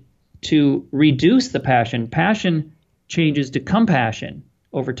designed to reduce the passion. Passion changes to compassion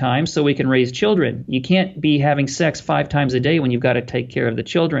over time so we can raise children. You can't be having sex 5 times a day when you've got to take care of the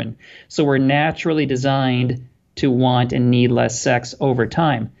children. So we're naturally designed to want and need less sex over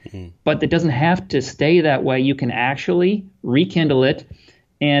time. Mm-hmm. But it doesn't have to stay that way. You can actually rekindle it.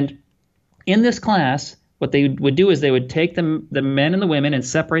 And in this class, what they would do is they would take the men and the women and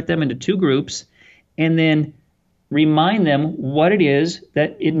separate them into 2 groups and then remind them what it is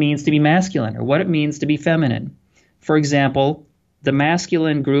that it means to be masculine or what it means to be feminine. For example, the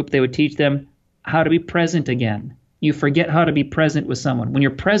masculine group, they would teach them how to be present again. You forget how to be present with someone. When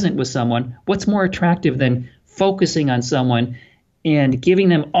you're present with someone, what's more attractive than focusing on someone and giving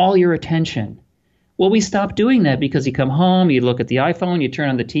them all your attention? Well, we stopped doing that because you come home, you look at the iPhone, you turn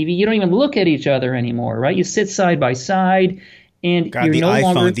on the TV, you don't even look at each other anymore, right? You sit side by side, and God, you're no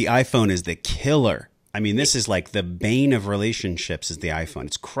longer... The iPhone is the killer. I mean, this is like the bane of relationships is the iPhone.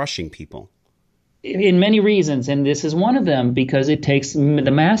 It's crushing people. In many reasons, and this is one of them, because it takes... The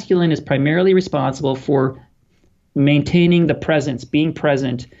masculine is primarily responsible for maintaining the presence, being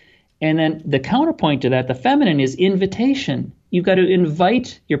present. And then the counterpoint to that, the feminine, is invitation. You've got to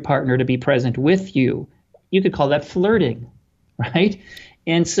invite your partner to be present with you. You could call that flirting, right?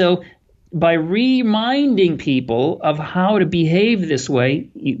 And so by reminding people of how to behave this way,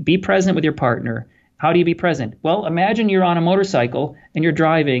 be present with your partner. How do you be present? Well, imagine you're on a motorcycle and you're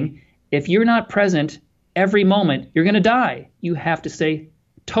driving. If you're not present every moment, you're going to die. You have to stay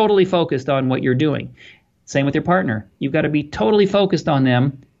totally focused on what you're doing. Same with your partner. You've got to be totally focused on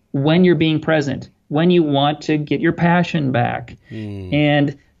them when you're being present, when you want to get your passion back.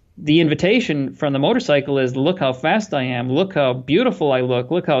 And the invitation from the motorcycle is, look how fast I am, look how beautiful I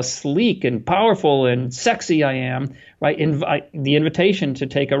look how sleek and powerful and sexy I am, right? The invitation to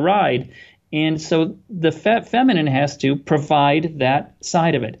take a ride. And so the feminine has to provide that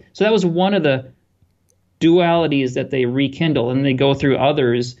side of it. So that was one of the dualities that they rekindle, and they go through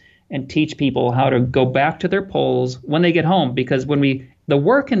others and teach people how to go back to their poles when they get home. Because the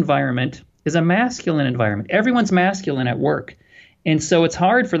work environment is a masculine environment. Everyone's masculine at work. And so it's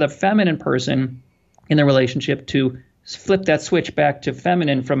hard for the feminine person in the relationship to flip that switch back to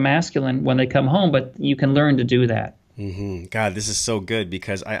feminine from masculine when they come home, but you can learn to do that. Mm-hmm. God, this is so good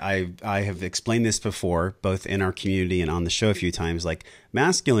because I have explained this before, both in our community and on the show a few times. Like,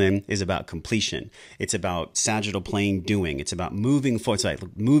 masculine is about completion. It's about sagittal plane doing. It's about moving forward,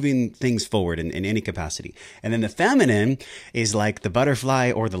 like moving things forward in any capacity. And then the feminine is like the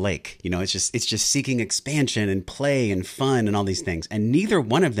butterfly or the lake. You know, it's just seeking expansion and play and fun and all these things. And neither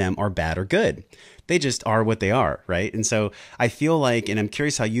one of them are bad or good. They just are what they are, right? And so I feel like, and I'm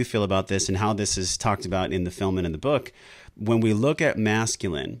curious how you feel about this and how this is talked about in the film and in the book, when we look at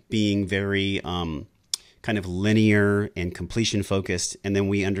masculine being very kind of linear and completion focused, and then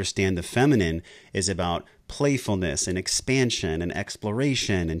we understand the feminine is about playfulness and expansion and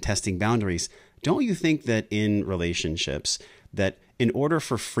exploration and testing boundaries, don't you think that in relationships, that in order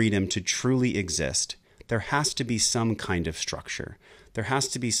for freedom to truly exist, there has to be some kind of structure? There has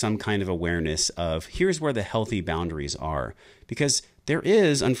to be some kind of awareness of here's where the healthy boundaries are. Because there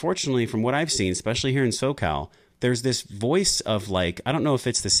is, unfortunately, from what I've seen, especially here in SoCal, there's this voice of like, I don't know if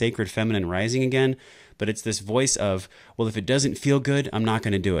it's the sacred feminine rising again, but it's this voice of, well, if it doesn't feel good, I'm not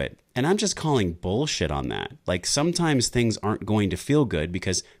going to do it. And I'm just calling bullshit on that. Like, sometimes things aren't going to feel good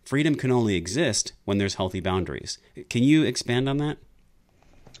because freedom can only exist when there's healthy boundaries. Can you expand on that?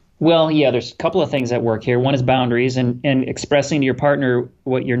 Well, yeah, there's a couple of things at work here. One is boundaries and expressing to your partner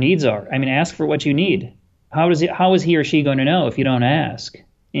what your needs are. I mean, ask for what you need. How is he or she going to know if you don't ask?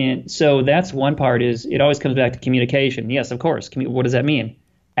 And so that's one part, is it always comes back to communication. Yes, of course. What does that mean?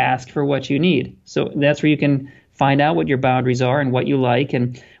 Ask for what you need. So that's where you can find out what your boundaries are and what you like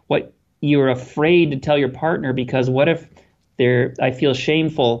and what you're afraid to tell your partner, because what if I feel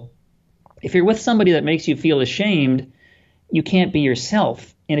shameful? If you're with somebody that makes you feel ashamed, you can't be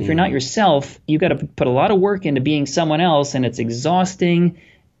yourself. And if you're not yourself, you've got to put a lot of work into being someone else, and it's exhausting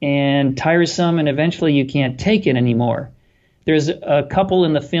and tiresome, and eventually you can't take it anymore. There's a couple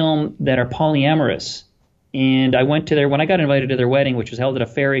in the film that are polyamorous, And I went to when I got invited to their wedding, which was held at a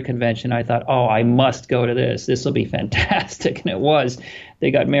fairy convention, I thought, oh, I must go to this. This will be fantastic. And it was.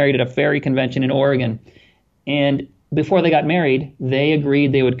 They got married at a fairy convention in Oregon. And before they got married, they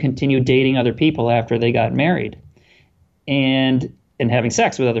agreed they would continue dating other people after they got married and having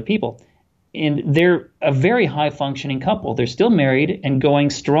sex with other people. And they're a very high functioning couple. They're still married and going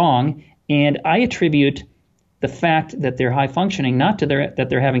strong. And I attribute the fact that they're high functioning not to that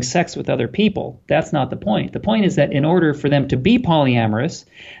they're having sex with other people. That's not the point. The point is that in order for them to be polyamorous,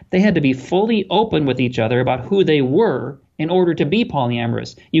 they had to be fully open with each other about who they were in order to be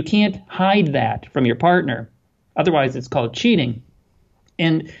polyamorous. You can't hide that from your partner. Otherwise, it's called cheating.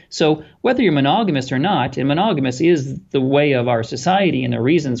 And so whether you're monogamous or not, and monogamous is the way of our society and the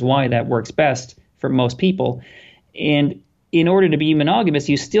reasons why that works best for most people. And in order to be monogamous,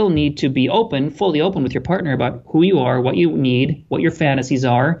 you still need to be open, fully open with your partner about who you are, what you need, what your fantasies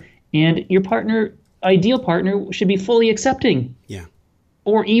are, and your partner, ideal partner, should be fully accepting. Yeah.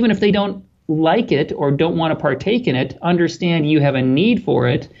 Or even if they don't like it or don't want to partake in it, understand you have a need for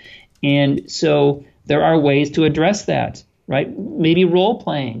it. And so there are ways to address that, right? Maybe role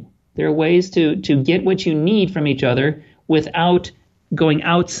playing. There are ways to get what you need from each other without going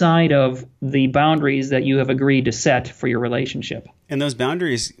outside of the boundaries that you have agreed to set for your relationship. And those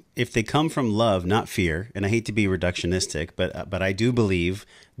boundaries, if they come from love, not fear, and I hate to be reductionistic, but I do believe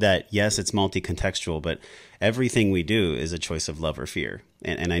that, yes, it's multi-contextual, but everything we do is a choice of love or fear.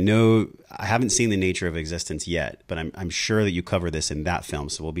 And I know I haven't seen The Nature of Existence yet, but I'm sure that you cover this in that film.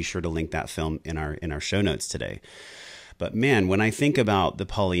 So we'll be sure to link that film in our show notes today. But man, when I think about the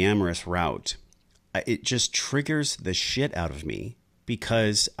polyamorous route, it just triggers the shit out of me,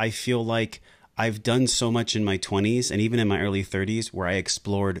 because I feel like I've done so much in my 20s and even in my early 30s where I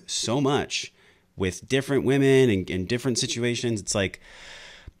explored so much with different women and in different situations. It's like,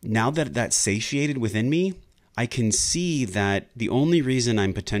 now that that's satiated within me, I can see that the only reason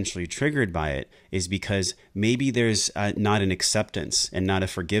I'm potentially triggered by it is because maybe there's not an acceptance and not a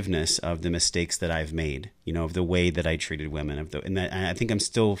forgiveness of the mistakes that I've made, of the way that I treated women, and I think I'm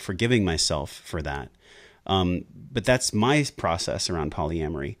still forgiving myself for that. But that's my process around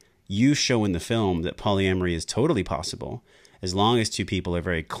polyamory. You show in the film that polyamory is totally possible as long as two people are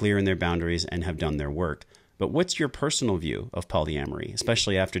very clear in their boundaries and have done their work. But what's your personal view of polyamory,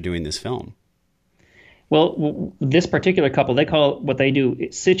 especially after doing this film? Well, this particular couple, they call what they do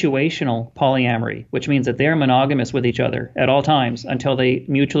situational polyamory, which means that they're monogamous with each other at all times until they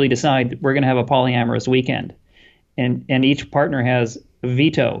mutually decide we're going to have a polyamorous weekend. And each partner has a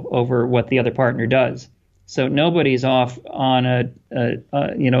veto over what the other partner does. So nobody's off on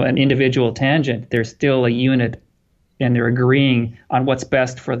an individual tangent. They're still a unit, and they're agreeing on what's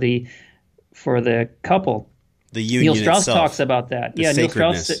best for the couple. The union Neil Strauss itself, talks about that. Yeah, Neil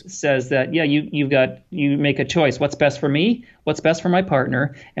Strauss says that. Yeah, you make a choice. What's best for me? What's best for my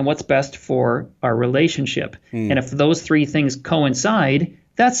partner? And what's best for our relationship? And if those three things coincide,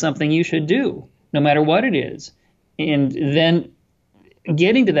 that's something you should do, no matter what it is. And then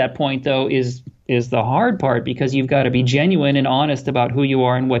getting to that point, though, is the hard part, because you've got to be genuine and honest about who you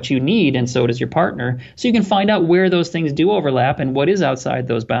are and what you need, and so does your partner, so you can find out where those things do overlap and what is outside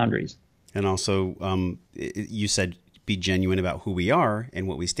those boundaries. And also, you said be genuine about who we are and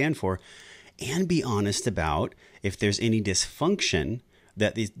what we stand for, and be honest about if there's any dysfunction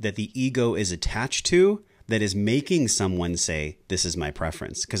that the ego is attached to that is making someone say, this is my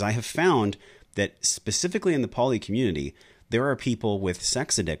preference. Because I have found that specifically in the poly community, there are people with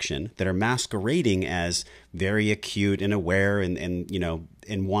sex addiction that are masquerading as very acute and aware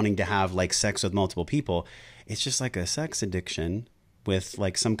and wanting to have like sex with multiple people. It's just like a sex addiction with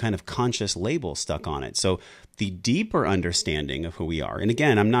like some kind of conscious label stuck on it. So the deeper understanding of who we are, and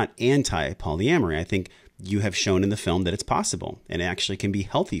again, I'm not anti-polyamory. I think you have shown in the film that it's possible and it actually can be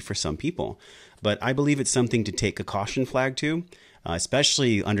healthy for some people. But I believe it's something to take a caution flag to,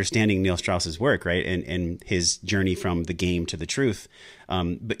 especially understanding Neil Strauss's work, right? And his journey from the game to the truth.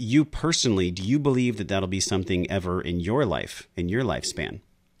 But you personally, do you believe that that'll be something ever in your life, in your lifespan?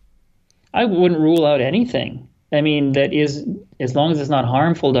 I wouldn't rule out anything. I mean, that is, as long as it's not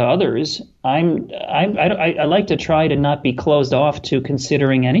harmful to others. I like to try to not be closed off to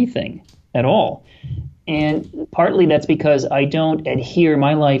considering anything at all. And partly that's because I don't adhere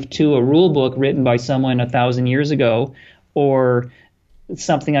my life to a rule book written by someone 1,000 years ago, or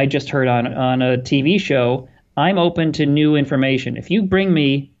something I just heard on a TV show. I'm open to new information. If you bring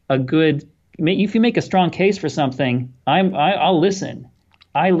me if you make a strong case for something, I'll listen.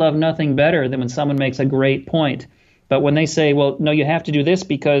 I love nothing better than when someone makes a great point. But when they say, well, no, you have to do this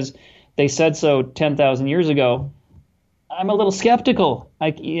because they said so 10,000 years ago, I'm a little skeptical.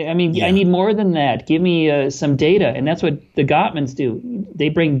 I mean, I Yeah. need more than that. Give me some data. And that's what the Gottmans do. They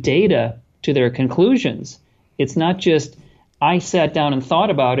bring data to their conclusions. It's not just, I sat down and thought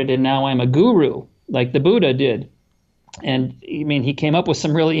about it and now I'm a guru, like the Buddha did. And I mean, he came up with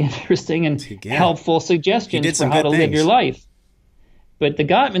some really interesting and Yeah. helpful He suggestions did for some how good to live your things. life. But the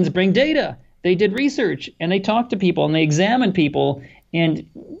Gottmans bring data. They did research and they talk to people and they examine people. And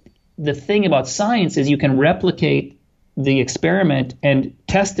the thing about science is you can replicate the experiment and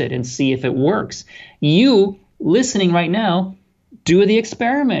test it and see if it works. You listening right now, do the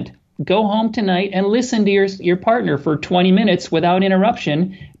experiment. Go home tonight and listen to your partner for 20 minutes without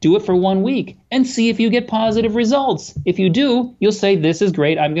interruption. Do it for 1 week and see if you get positive results. If you do, you'll say, this is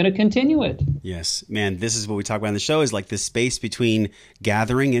great. I'm going to continue it. Yes, man, this is what we talk about in the show, is like this space between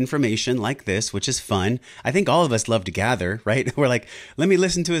gathering information like this, which is fun. I think all of us love to gather, right? We're like, let me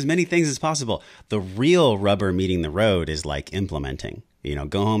listen to as many things as possible. The real rubber meeting the road is like implementing. You know,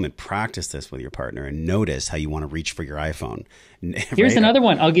 go home and practice this with your partner and notice how you want to reach for your iPhone. Here's Right? another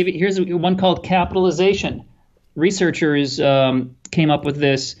one. I'll give you. Here's one called capitalization. Researchers came up with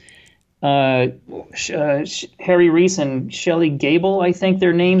this. Harry Reese and Shelley Gable, I think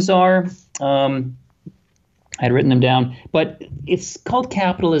their names are. I had written them down, but it's called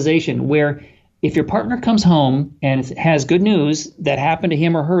capitalization, where if your partner comes home and has good news that happened to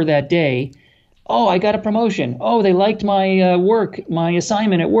him or her that day, oh, I got a promotion. Oh, they liked my work, my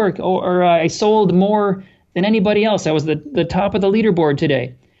assignment at work, or I sold more than anybody else. I was the top of the leaderboard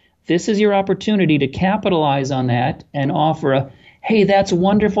today. This is your opportunity to capitalize on that and offer a, hey, that's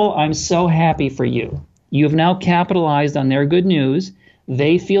wonderful. I'm so happy for you. You have now capitalized on their good news.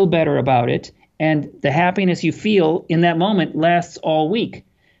 They feel better about it. And the happiness you feel in that moment lasts all week.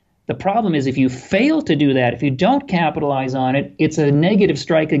 The problem is if you fail to do that, if you don't capitalize on it, it's a negative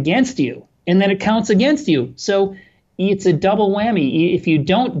strike against you. And then it counts against you. So it's a double whammy. If you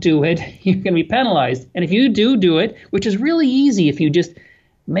don't do it, you're going to be penalized. And if you do it, which is really easy if you just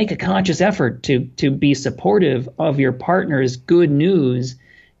make a conscious effort to be supportive of your partner's good news,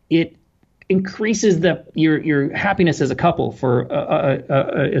 it increases your happiness as a couple for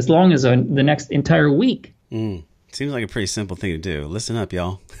as long as the next entire week. Seems like a pretty simple thing to do. Listen up,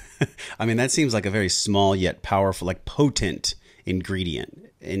 y'all. I mean, that seems like a very small yet powerful, like potent ingredient.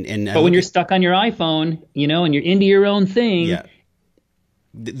 But when you're stuck on your iPhone, and you're into your own thing. Yeah.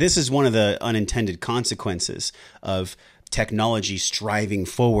 This is one of the unintended consequences of technology striving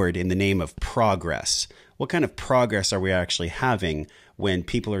forward in the name of progress. What kind of progress are we actually having when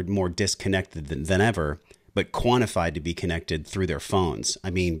people are more disconnected than ever, but quantified to be connected through their phones?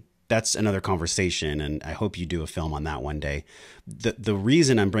 I mean, that's another conversation, and I hope you do a film on that one day. The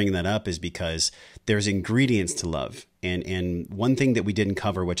reason I'm bringing that up is because there's ingredients to love. And one thing that we didn't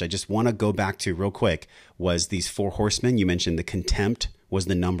cover, which I just want to go back to real quick, was these 4 horsemen. You mentioned the contempt was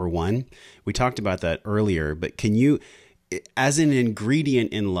the number one. We talked about that earlier, but can you, as an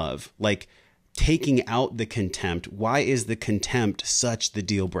ingredient in love, like taking out the contempt, why is the contempt such the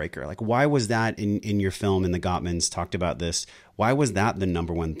deal breaker? Like, why was that in your film, and the Gottmans talked about this, why was that the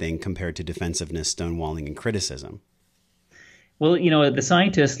number one thing compared to defensiveness, stonewalling, and criticism? Well, the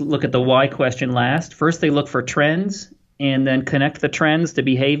scientists look at the why question last. First, they look for trends and then connect the trends to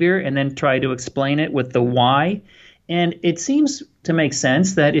behavior and then try to explain it with the why. And it seems to make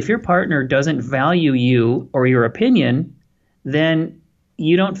sense that if your partner doesn't value you or your opinion, then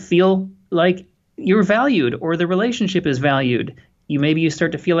you don't feel like you're valued or the relationship is valued. Maybe you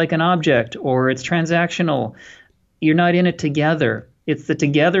start to feel like an object, or it's transactional. You're not in it together. It's the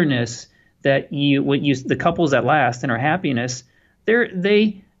togetherness that the couples that last and are happiness,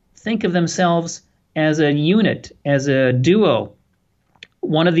 they think of themselves as a unit, as a duo.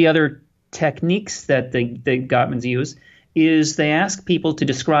 One of the other techniques that the Gottmans use is they ask people to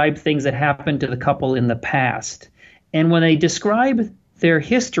describe things that happened to the couple in the past. And when they describe their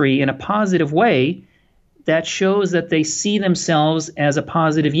history in a positive way, that shows that they see themselves as a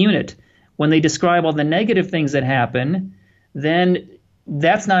positive unit. When they describe all the negative things that happen, then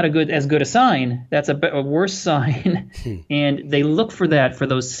that's not as good a sign. That's a worse sign. And they look for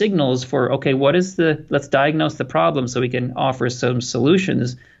those signals for, okay, let's diagnose the problem so we can offer some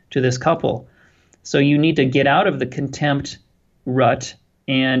solutions to this couple. So you need to get out of the contempt rut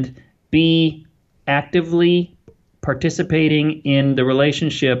and be actively participating in the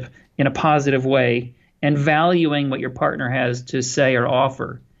relationship in a positive way and valuing what your partner has to say or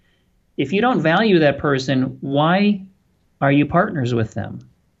offer. If you don't value that person, why are you partners with them?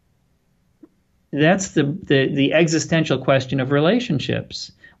 That's the existential question of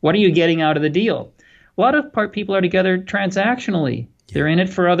relationships. What are you getting out of the deal? A lot of people are together transactionally. They're in it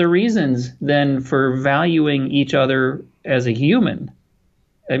for other reasons than for valuing each other as a human.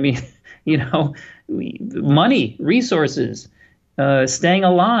 I mean, you know, money, resources, staying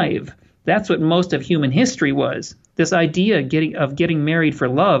alive. That's what most of human history was. This idea of getting married for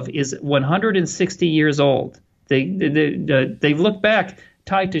love is 160 years old. They've looked back.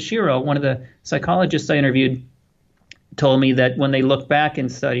 Tai Tashiro, one of the psychologists I interviewed, told me that when they look back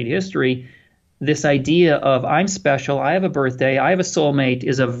and studied history, this idea of I'm special, I have a birthday, I have a soulmate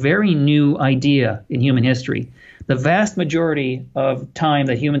is a very new idea in human history. The vast majority of time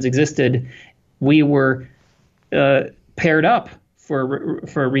that humans existed, we were paired up for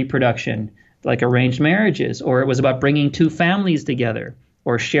reproduction, like arranged marriages, or it was about bringing two families together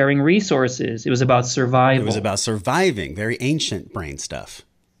or sharing resources. It was about survival. It was about surviving, very ancient brain stuff.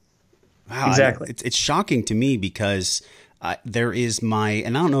 Wow, exactly. It's shocking to me because there is and I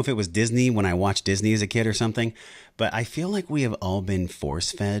don't know if it was Disney when I watched Disney as a kid or something, but I feel like we have all been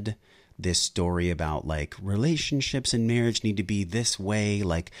force-fed this story about like relationships and marriage need to be this way,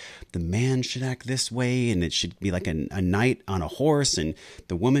 like the man should act this way, and it should be like a knight on a horse, and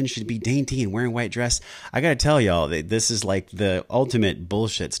the woman should be dainty and wearing white dress. I gotta tell y'all that this is like the ultimate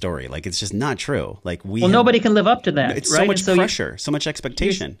bullshit story. Like it's just not true. Like nobody can live up to that. It's right? so much pressure, so much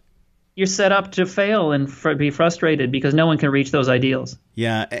expectation. You're set up to fail and be frustrated because no one can reach those ideals.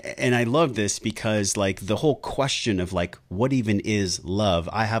 Yeah, and I love this because like the whole question of like what even is love,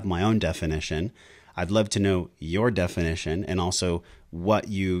 I have my own definition. I'd love to know your definition and also what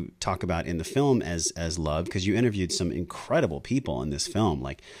you talk about in the film as love, because you interviewed some incredible people in this film,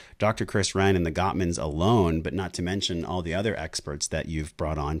 like Dr. Chris Ryan and the Gottmans alone, but not to mention all the other experts that you've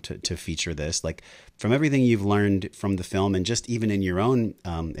brought on to feature this. Like from everything you've learned from the film and just even in your own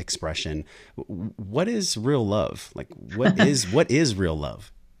expression, what is real love? Like what is real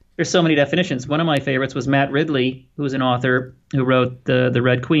love? There's so many definitions. One of my favorites was Matt Ridley, who's an author who wrote The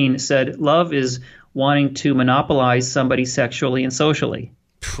Red Queen, said love is wanting to monopolize somebody sexually and socially.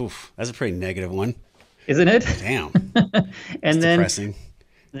 Poof, that's a pretty negative one. Isn't it? Damn. And then depressing.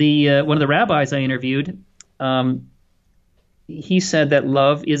 One of the rabbis I interviewed, he said that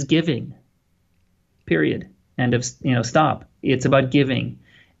love is giving. Period. End of, stop. It's about giving.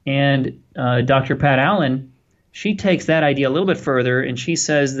 And Dr. Pat Allen, she takes that idea a little bit further, and she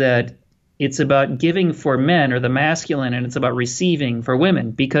says that it's about giving for men, or the masculine, and it's about receiving for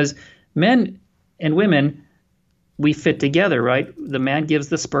women, because men and women, we fit together, right? The man gives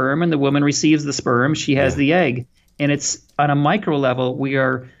the sperm and the woman receives the sperm. She has the egg. And it's on a micro level, we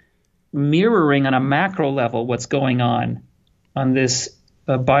are mirroring on a macro level what's going on this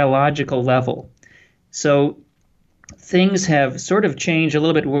biological level. So things have sort of changed a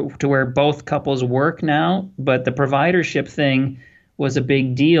little bit to where both couples work now, but the providership thing was a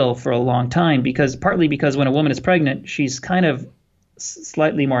big deal for a long time, partly because when a woman is pregnant, she's kind of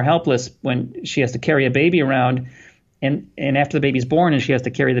slightly more helpless when she has to carry a baby around, and after the baby's born and she has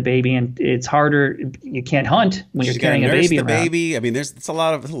to carry the baby, and it's harder. You can't hunt when you're carrying a baby around. Baby. I mean, it's a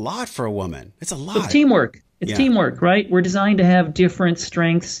lot for a woman. It's a lot. It's teamwork. It's teamwork, right? We're designed to have different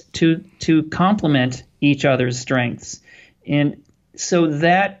strengths to complement each other's strengths, and so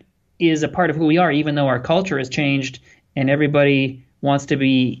that is a part of who we are. Even though our culture has changed and everybody wants to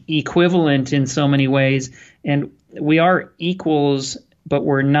be equivalent in so many ways, and we are equals, but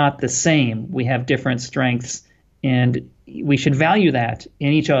we're not the same. We have different strengths, and we should value that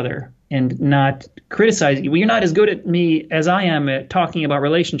in each other and not criticize. You're not as good at me as I am at talking about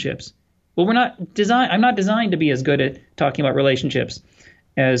relationships. Well, I'm not designed to be as good at talking about relationships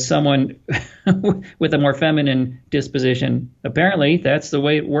as someone with a more feminine disposition. Apparently, that's the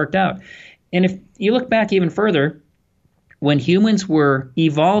way it worked out. And if you look back even further, when humans were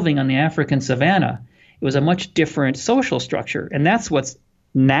evolving on the African savanna, it was a much different social structure, and that's what's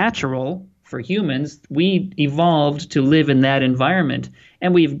natural for humans. We evolved to live in that environment,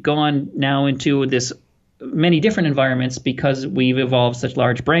 and we've gone now into this many different environments because we've evolved such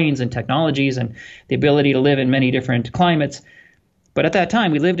large brains and technologies and the ability to live in many different climates. But at that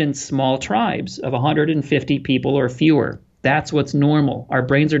time, we lived in small tribes of 150 people or fewer. That's what's normal. Our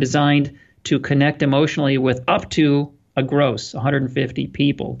brains are designed to connect emotionally with up to a gross 150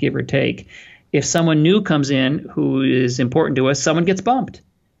 people, give or take. If someone new comes in who is important to us, someone gets bumped.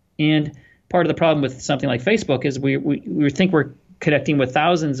 And part of the problem with something like Facebook is we think we're connecting with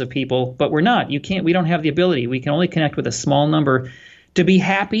thousands of people, but we're not. We don't have the ability. We can only connect with a small number. To be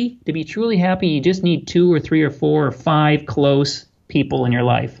happy, to be truly happy, you just need 2 or 3 or 4 or 5 close people in your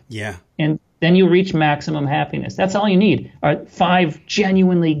life. Yeah. And then you reach maximum happiness. That's all you need, are 5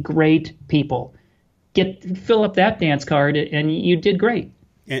 genuinely great people. Fill up that dance card, and you did great.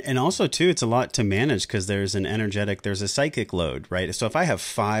 And also too, it's a lot to manage because there's a psychic load, right? So if I have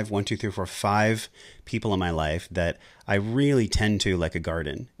 5 people in my life that I really tend to like a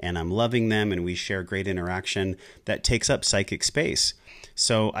garden and I'm loving them and we share great interaction, that takes up psychic space.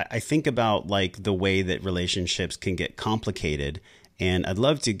 So I think about like the way that relationships can get complicated. And I'd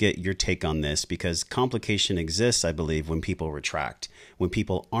love to get your take on this because complication exists, I believe, when people retract, when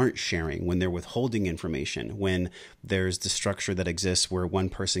people aren't sharing, when they're withholding information, when there's the structure that exists where one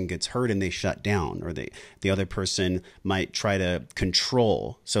person gets hurt and they shut down, or the other person might try to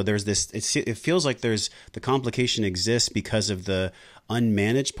control. So there's this, it feels like the complication exists because of the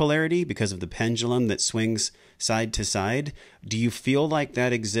unmanaged polarity, because of the pendulum that swings side to side. Do you feel like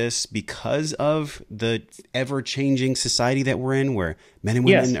that exists because of the ever-changing society that we're in, where men and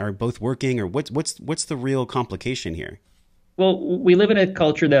women are both working, or what's the real complication here? Well, we live in a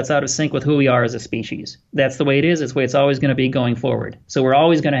culture that's out of sync with who we are as a species. That's the way it is. It's the way it's always going to be going forward. So we're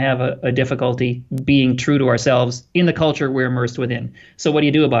always going to have a difficulty being true to ourselves in the culture we're immersed within. So what do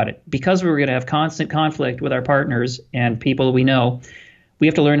you do about it? Because we're going to have constant conflict with our partners and people we know, we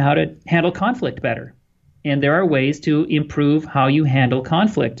have to learn how to handle conflict better. And there are ways to improve how you handle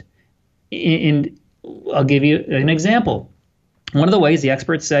conflict. And I'll give you an example. One of the ways the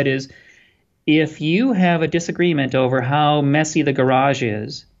experts said is, if you have a disagreement over how messy the garage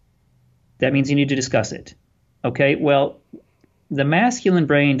is, that means you need to discuss it. Okay? Well, the masculine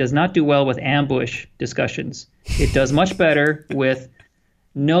brain does not do well with ambush discussions. It does much better with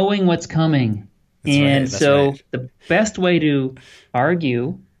knowing what's coming. That's right. The best way to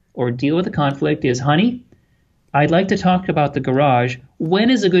argue or deal with a conflict is, honey, I'd like to talk about the garage. When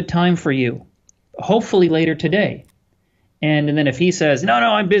is a good time for you? Hopefully later today. And then if he says, no,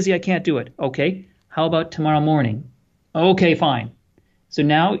 I'm busy, I can't do it. Okay, how about tomorrow morning? Okay, fine. So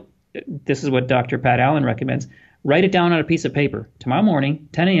now, this is what Dr. Pat Allen recommends. Write it down on a piece of paper. Tomorrow morning,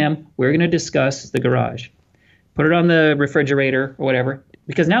 10 a.m., we're going to discuss the garage. Put it on the refrigerator or whatever.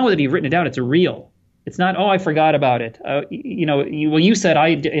 Because now that you've written it down, it's real. It's not, I forgot about it. You said I,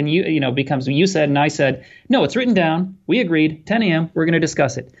 and becomes you said and I said. No, it's written down. We agreed, 10 a.m., we're going to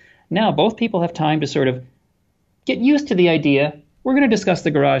discuss it. Now, both people have time to sort of get used to the idea, we're going to discuss the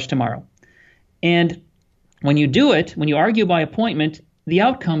garage tomorrow. And when you do it, when you argue by appointment, the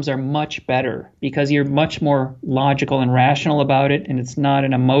outcomes are much better because you're much more logical and rational about it, and it's not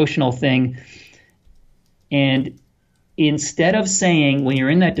an emotional thing. And instead of saying, when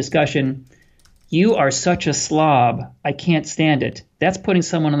you're in that discussion, you are such a slob, I can't stand it, that's putting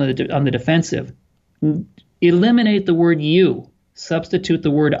someone on the defensive. Eliminate the word you. Substitute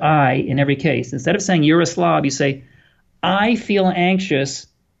the word I in every case. Instead of saying you're a slob, you say, I feel anxious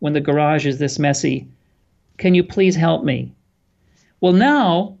when the garage is this messy. Can you please help me? Well,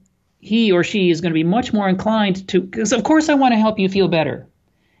 now he or she is going to be much more inclined to, because of course I want to help you feel better.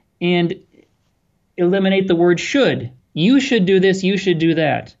 And eliminate the word should. You should do this, you should do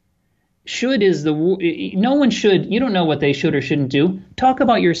that. Should is no one should, you don't know what they should or shouldn't do. Talk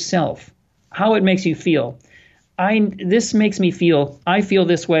about yourself, how it makes you feel. This makes me feel, I feel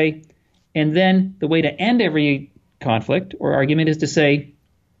this way. And then the way to end every conflict or argument is to say,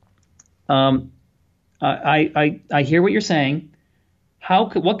 I hear what you're saying.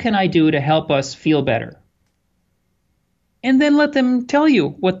 What can I do to help us feel better? And then let them tell you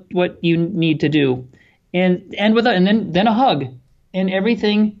what you need to do. And then a hug. And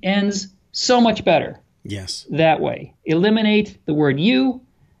everything ends so much better. Yes. That way. Eliminate the word you,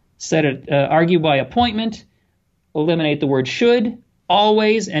 argue by appointment. Eliminate the word should,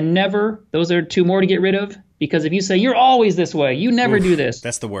 always, and never. Those are two more to get rid of. Because if you say, you're always this way, you never do this.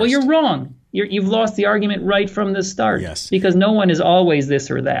 That's the worst. Well, you're wrong. You've lost the argument right from the start. Yes. Because no one is always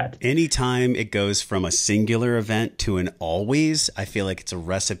this or that. Anytime it goes from a singular event to an always, I feel like it's a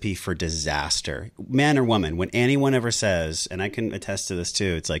recipe for disaster. Man or woman, when anyone ever says, and I can attest to this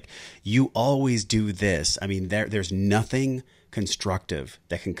too, it's like, you always do this. I mean, there's nothing constructive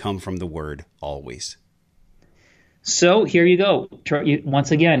that can come from the word always. So here you go.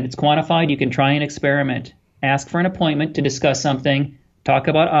 Once again, it's quantified. You can try and experiment. Ask for an appointment to discuss something. Talk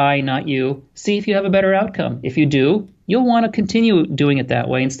about I, not you. See if you have a better outcome. If you do, you'll want to continue doing it that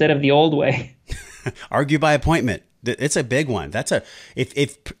way instead of the old way. Argue by appointment. It's a big one.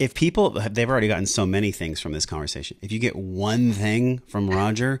 If people, they've already gotten so many things from this conversation. If you get one thing from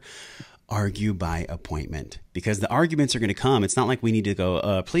Roger, argue by appointment, because the arguments are going to come. It's not like we need to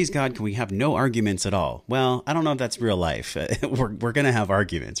go, please God, can we have no arguments at all? Well, I don't know if that's real life. We're going to have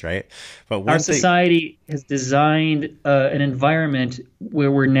arguments, right? But our society has designed an environment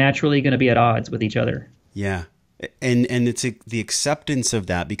where we're naturally going to be at odds with each other. Yeah. And it's the acceptance of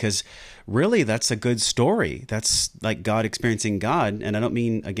that, because really that's a good story. That's like God experiencing God. And I don't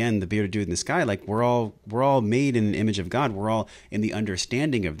mean, again, the bearded dude in the sky. Like we're all made in an image of God. We're all in the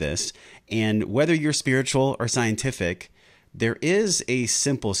understanding of this. And whether you're spiritual or scientific, there is a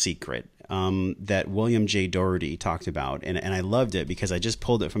simple secret that William J. Doherty talked about. And I loved it because I just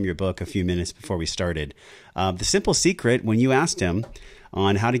pulled it from your book a few minutes before we started. The simple secret, when you asked him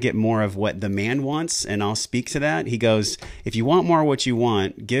on how to get more of what the man wants, and I'll speak to that, he goes, if you want more of what you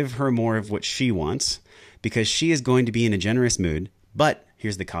want, give her more of what she wants, because she is going to be in a generous mood. But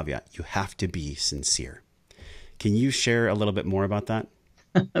here's the caveat: you have to be sincere. Can you share a little bit more about that?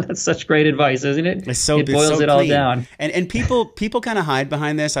 That's such great advice, isn't it? It boils it all down. And people kind of hide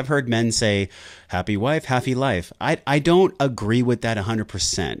behind this. I've heard men say, happy wife, happy life. I don't agree with that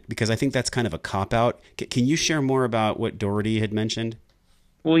 100%, because I think that's kind of a cop-out. Can you share more about what Doherty had mentioned?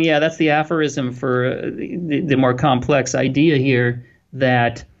 Well, yeah, that's the aphorism for the more complex idea here,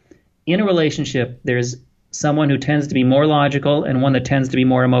 that in a relationship, there's someone who tends to be more logical and one that tends to be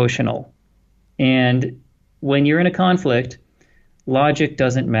more emotional. And when you're in a conflict, logic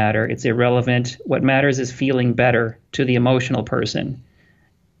doesn't matter. It's irrelevant. What matters is feeling better to the emotional person.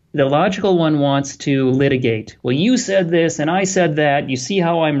 The logical one wants to litigate. Well, you said this and I said that. You see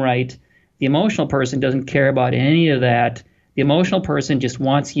how I'm right. The emotional person doesn't care about any of that. The emotional person just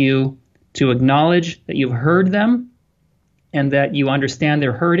wants you to acknowledge that you've heard them and that you understand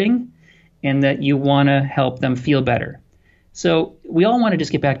they're hurting and that you want to help them feel better. So we all want to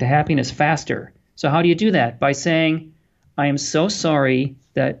just get back to happiness faster. So how do you do that? By saying, I am so sorry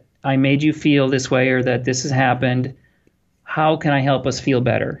that I made you feel this way or that this has happened. How can I help us feel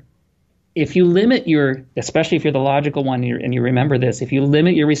better? If you limit especially if you're the logical one and you remember this, if you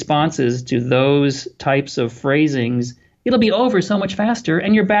limit your responses to those types of phrasings, it'll be over so much faster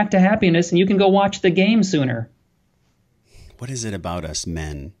and you're back to happiness and you can go watch the game sooner. What is it about us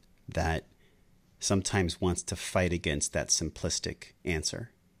men that sometimes wants to fight against that simplistic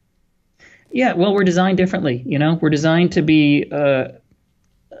answer? Yeah, well, we're designed differently. We're designed to be, there's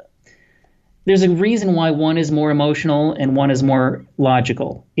a reason why one is more emotional and one is more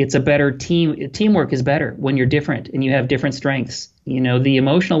logical. It's a better teamwork is better when you're different and you have different strengths. The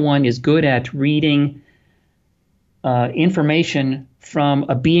emotional one is good at reading information from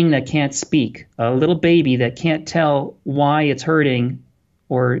a being that can't speak, a little baby that can't tell why it's hurting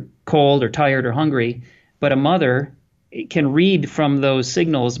or cold or tired or hungry, but a mother can read from those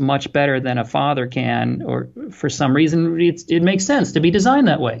signals much better than a father can, or for some reason it makes sense to be designed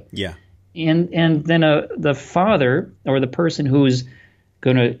that way. Yeah. And then the father, or the person who's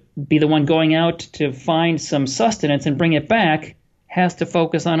going to be the one going out to find some sustenance and bring it back, has to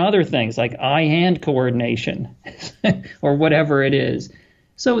focus on other things like eye-hand coordination or whatever it is.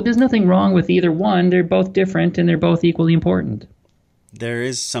 So there's nothing wrong with either one. They're both different and they're both equally important. There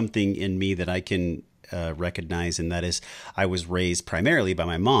is something in me that I can recognize, and that is I was raised primarily by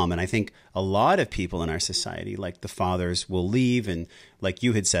my mom. And I think a lot of people in our society, like the fathers, will leave. And like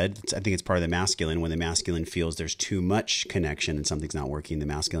you had said, I think it's part of the masculine. When the masculine feels there's too much connection and something's not working, the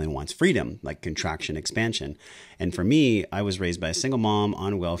masculine wants freedom, like contraction, expansion. And for me, I was raised by a single mom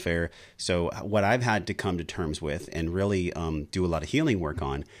on welfare. So what I've had to come to terms with and really do a lot of healing work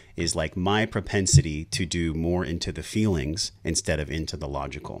on is like my propensity to do more into the feelings instead of into the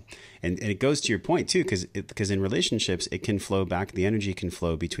logical. And it goes to your point too, because in relationships, it can flow back. The energy can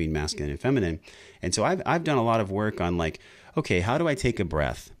flow between masculine and feminine. And so I've done a lot of work on like, okay, how do I take a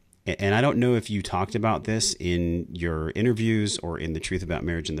breath? And I don't know if you talked about this in your interviews or in The Truth About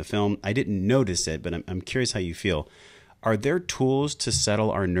Marriage in the film. I didn't notice it, but I'm curious how you feel. Are there tools to settle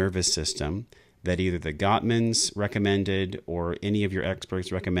our nervous system that either the Gottmans recommended or any of your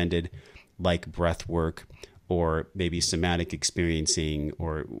experts recommended, like breath work or maybe somatic experiencing?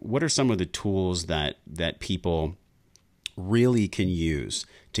 Or what are some of the tools that people really can use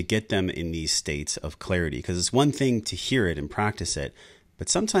to get them in these states of clarity? Because it's one thing to hear it and practice it, but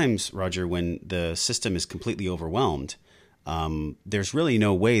sometimes, Roger, when the system is completely overwhelmed, there's really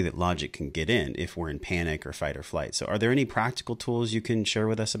no way that logic can get in if we're in panic or fight or flight. So are there any practical tools you can share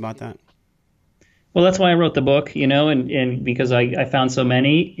with us about that? Well, that's why I wrote the book, and because I found so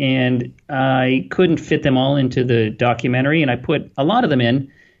many and I couldn't fit them all into the documentary, and I put a lot of them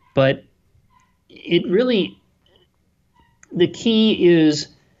in, but it really, the key is,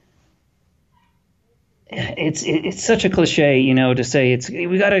 it's such a cliche, to say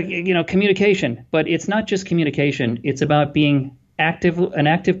we got to, communication, but it's not just communication. It's about being an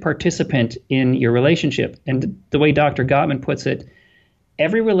active participant in your relationship. And the way Dr. Gottman puts it,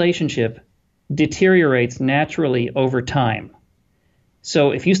 every relationship deteriorates naturally over time.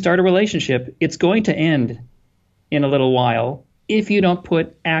 So if you start a relationship, it's going to end in a little while if you don't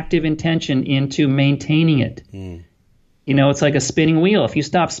put active intention into maintaining it. You know, it's like a spinning wheel. If you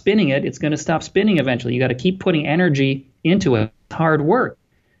stop spinning it, it's going to stop spinning eventually. You got to keep putting energy into it. It's hard work.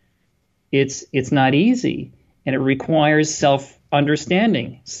 It's not easy, and it requires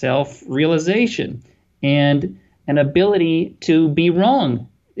self-understanding, self-realization, and an ability to be wrong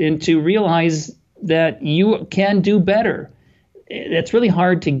and to realize that you can do better. It's really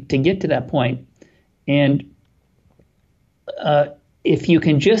hard to get to that point. And if you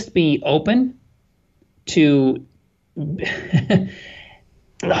can just be open to the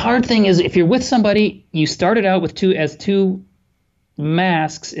hard thing is, if you're with somebody, you started out with two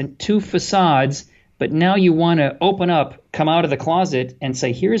masks and two facades, but now you want to open up, come out of the closet and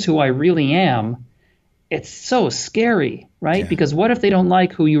say, here's who I really am. It's so scary, right? Yeah. Because what if they don't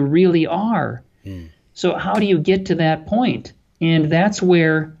like who you really are? So how do you get to that point? And that's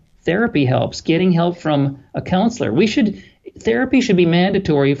where therapy helps, getting help from a counselor. Therapy should be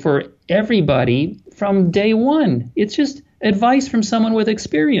mandatory for everybody from day one. It's just advice from someone with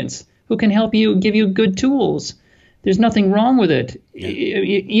experience who can help you, give you good tools. There's nothing wrong with it. Yeah.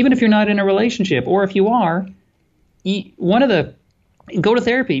 Even if you're not in a relationship, or if you are, go to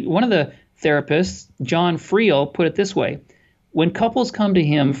therapy. One of the therapists, John Friel, put it this way: when couples come to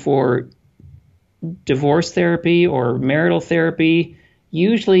him for divorce therapy or marital therapy,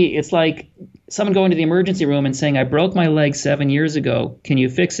 usually it's like someone going to the emergency room and saying, I broke my leg 7 years ago. Can you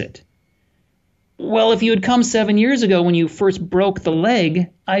fix it? Well, if you had come 7 years ago when you first broke the leg,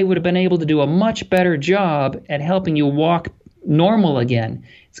 I would have been able to do a much better job at helping you walk normal again.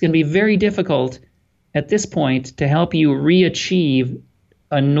 It's going to be very difficult at this point to help you re-achieve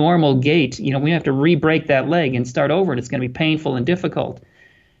a normal gait. You know, we have to re-break that leg and start over, and it's going to be painful and difficult.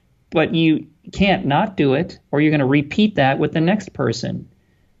 But you can't not do it, or you're going to repeat that with the next person.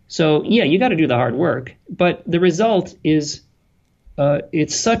 So, yeah, you got to do the hard work. But the result is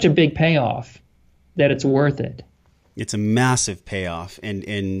it's such a big payoff that it's worth it. It's a massive payoff.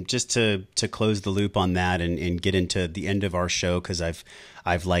 And just to close the loop on that and get into the end of our show, because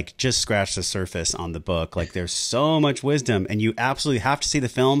I've like just scratched the surface on the book. Like, there's so much wisdom, and you absolutely have to see the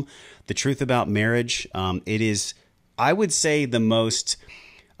film, The Truth About Marriage. It is, I would say, the most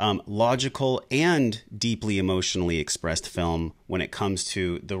logical and deeply emotionally expressed film when it comes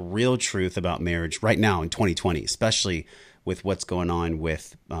to the real truth about marriage right now in 2020, especially with what's going on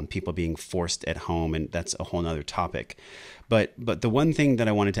with people being forced at home. And that's a whole nother topic. But the one thing that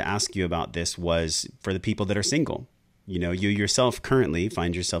I wanted to ask you about this was for the people that are single. You know, you yourself currently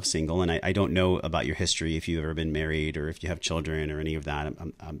find yourself single, and I don't know about your history, if you've ever been married or if you have children or any of that.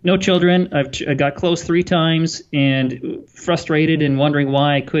 No children. I got close 3 times and frustrated and wondering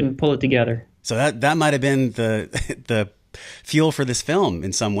why I couldn't pull it together. So that might have been the fuel for this film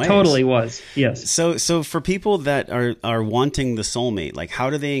in some ways. Totally was, yes. So for people that are wanting the soulmate, like, how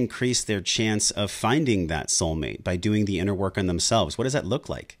do they increase their chance of finding that soulmate? By doing the inner work on themselves. What does that look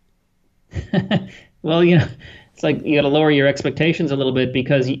like? Well, you know, it's like you got to lower your expectations a little bit,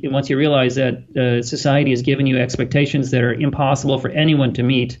 because once you realize that society has given you expectations that are impossible for anyone to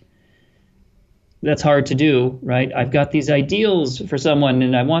meet, that's hard to do, right? I've got these ideals for someone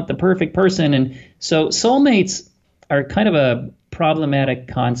and I want the perfect person. And so soulmates are kind of a problematic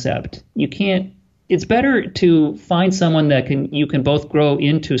concept. It's better to find someone that you can both grow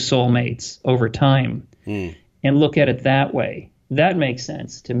into soulmates over time and look at it that way. That makes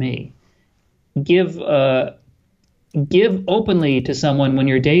sense to me. Give openly to someone when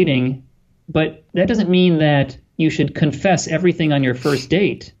you're dating, but that doesn't mean that you should confess everything on your first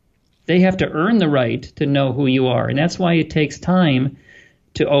date. They have to earn the right to know who you are, and that's why it takes time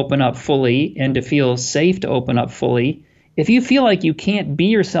to open up fully and to feel safe to open up fully. If you feel like you can't be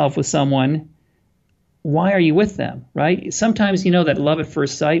yourself with someone, why are you with them, right? Sometimes, you know, that love at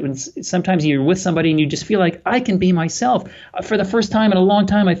first sight, when sometimes you're with somebody and you just feel like, I can be myself. For the first time in a long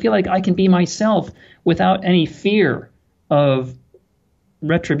time, I feel like I can be myself without any fear of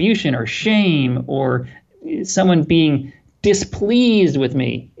retribution or shame or someone being displeased with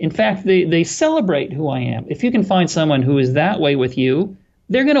me. In fact, they celebrate who I am. If you can find someone who is that way with you,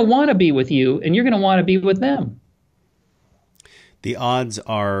 they're going to want to be with you, and you're going to want to be with them. The odds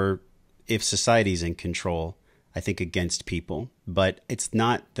are, if society's in control, I think, against people. But it's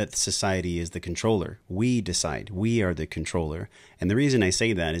not that society is the controller. We decide. We are the controller. And the reason I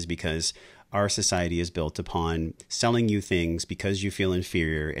say that is because our society is built upon selling you things because you feel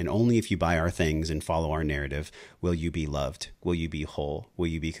inferior, and only if you buy our things and follow our narrative will you be loved, will you be whole, will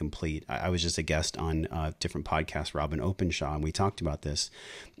you be complete. I was just a guest on a different podcast, Robin Openshaw, and we talked about this.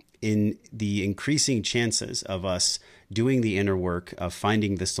 In the increasing chances of us doing the inner work of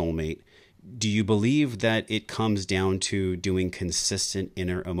finding the soulmate, do you believe that it comes down to doing consistent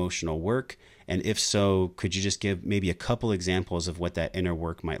inner emotional work? And if so, could you just give maybe a couple examples of what that inner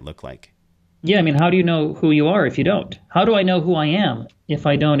work might look like? Yeah, I mean, how do you know who you are if you don't? How do I know who I am if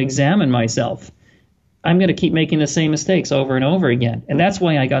I don't examine myself? I'm going to keep making the same mistakes over and over again. And that's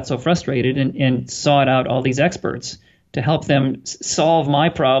why I got so frustrated and sought out all these experts to help them solve my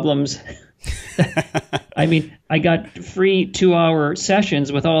problems. I mean, I got free 2-hour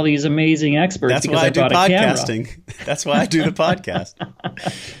sessions with all these amazing experts. That's because why I do bought podcasting. That's why I do the podcast.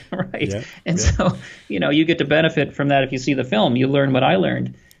 Right. Yeah, and so, you get to benefit from that if you see the film. You learn what I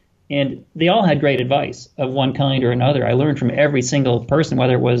learned. And they all had great advice of one kind or another. I learned from every single person,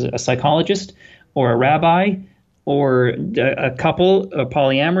 whether it was a psychologist or a rabbi or a couple, a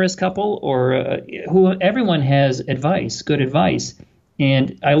polyamorous couple, or who everyone has advice, good advice.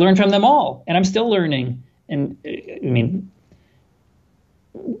 And I learned from them all, and I'm still learning. And I mean,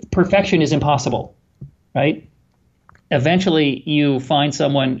 perfection is impossible, right? Eventually, you find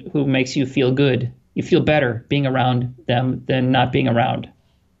someone who makes you feel good. You feel better being around them than not being around.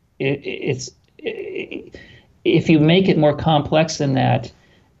 If you make it more complex than that,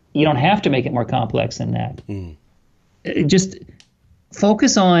 you don't have to make it more complex than that. Just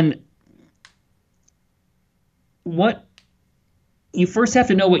focus on what you first have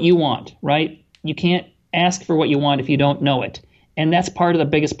to know what you want, right? You can't ask for what you want if you don't know it. And that's part of the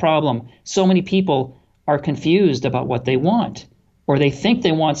biggest problem. So many people are confused about what they want, or they think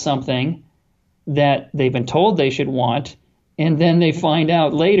they want something that they've been told they should want. And then they find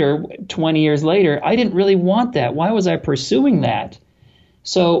out later, 20 years later, I didn't really want that. Why was I pursuing that?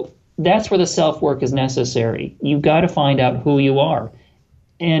 So that's where the self-work is necessary. You've got to find out who you are.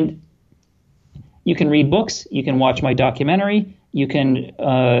 And you can read books. You can watch my documentary. You can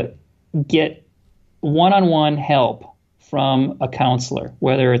get one-on-one help from a counselor,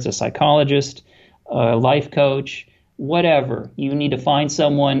 whether it's a psychologist, a life coach, whatever. You need to find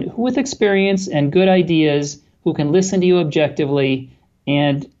someone who with experience and good ideas who can listen to you objectively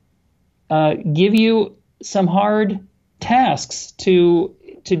and give you some hard tasks to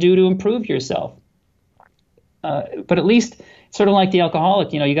do to improve yourself. But at least, sort of like the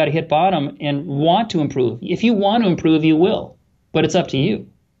alcoholic, you got to hit bottom and want to improve. If you want to improve, you will, but it's up to you.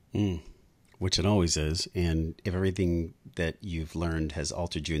 Which it always is. And if everything that you've learned has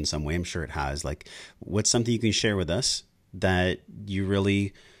altered you in some way, I'm sure it has. Like, what's something you can share with us that you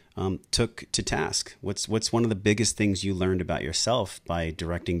really took to task? What's one of the biggest things you learned about yourself by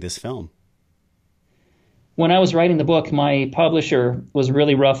directing this film? When I was writing the book, my publisher was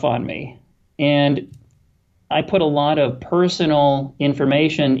really rough on me. And I put a lot of personal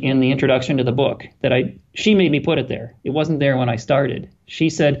information in the introduction to the book that she made me put it there. It wasn't there when I started. She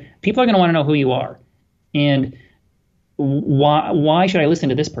said, people are going to want to know who you are. And why should I listen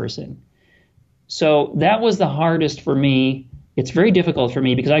to this person? So that was the hardest for me. It's very difficult for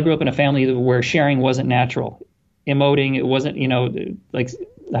me because I grew up in a family where sharing wasn't natural. Emoting, it wasn't,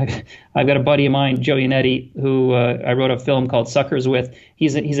 like I've got a buddy of mine, Joe Yannetti, who I wrote a film called Suckers with.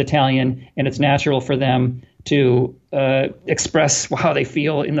 He's Italian, and it's natural for them to express how they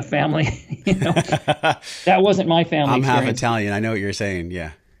feel in the family. That wasn't my family. I'm experience. half Italian. I know what you're saying.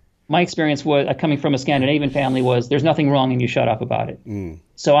 Yeah. My experience was coming from a Scandinavian family was there's nothing wrong and you shut up about it.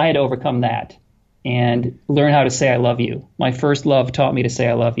 So I had to overcome that and learn how to say I love you. My first love taught me to say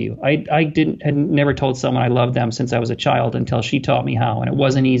I love you. I had never told someone I loved them since I was a child until she taught me how, and it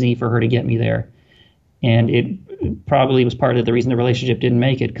wasn't easy for her to get me there. And it probably was part of the reason the relationship didn't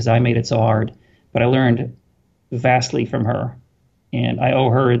make it because I made it so hard. But I learned vastly from her, and I owe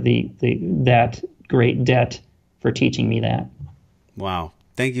her that great debt for teaching me that. Wow.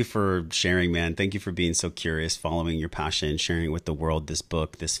 Thank you for sharing, man. Thank you for being so curious, following your passion, sharing with the world this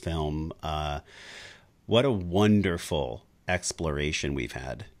book, this film. What a wonderful exploration we've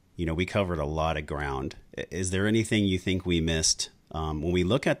had. We covered a lot of ground. Is there anything you think we missed when we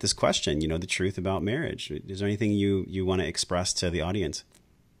look at this question, the truth about marriage? Is there anything you want to express to the audience?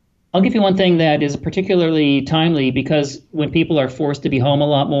 I'll give you one thing that is particularly timely because when people are forced to be home a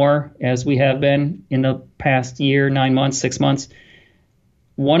lot more, as we have been in the past year, 9 months, 6 months,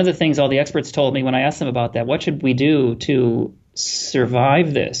 one of the things all the experts told me when I asked them about that, what should we do to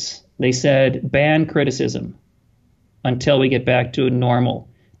survive this? They said, ban criticism until we get back to normal.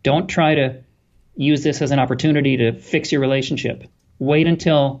 Don't try to use this as an opportunity to fix your relationship. Wait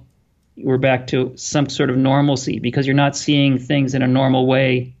until we're back to some sort of normalcy because you're not seeing things in a normal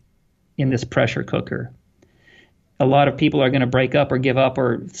way in this pressure cooker. A lot of people are going to break up or give up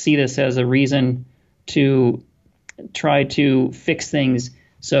or see this as a reason to try to fix things.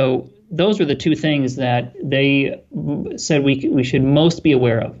 So those were the two things that they said we should most be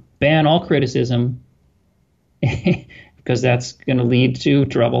aware of. ban all criticism because that's going to lead to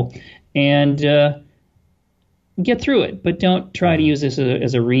trouble, and get through it. But don't try to use this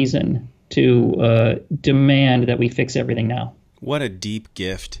as a reason to demand that we fix everything now. What a deep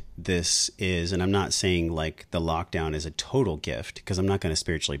gift this is. And I'm not saying like the lockdown is a total gift, because I'm not going to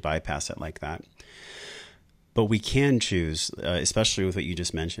spiritually bypass it like that. But we can choose, especially with what you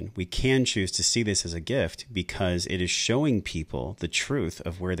just mentioned, we can choose to see this as a gift because it is showing people the truth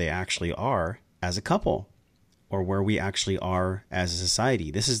of where they actually are as a couple, or where we actually are as a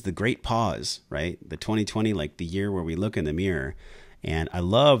society. This is the great pause, right? The 2020, like the year where we look in the mirror. And I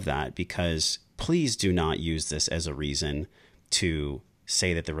love that, because please do not use this as a reason to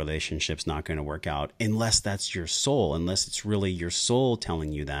say that the relationship's not going to work out, unless that's your soul, unless it's really your soul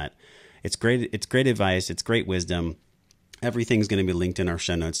telling you that. It's great. It's great advice. It's great wisdom. Everything's going to be linked in our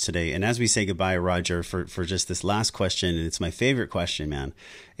show notes today. And as we say goodbye, Roger, for just this last question, and it's my favorite question, man.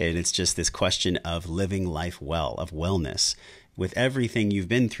 And it's just this question of living life well, of wellness. With everything you've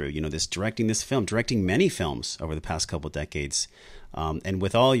been through, this directing this film, directing many films over the past couple of decades, and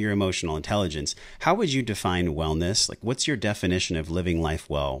with all your emotional intelligence, how would you define wellness? Like, what's your definition of living life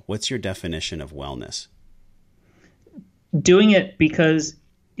well? What's your definition of wellness? Doing it because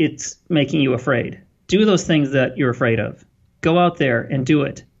it's making you afraid. Do those things that you're afraid of. Go out there and do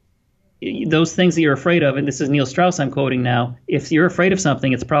it. Those things that you're afraid of, and this is Neil Strauss I'm quoting now, if you're afraid of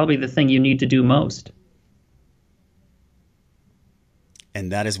something, it's probably the thing you need to do most.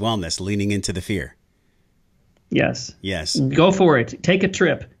 And that is wellness, leaning into the fear. Yes. Yes. Go for it. Take a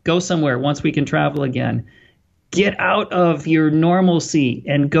trip. Go somewhere once we can travel again. Get out of your normalcy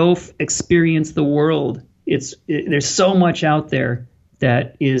and go experience the world. There's so much out there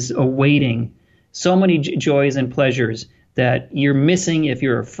that is awaiting, so many joys and pleasures that you're missing if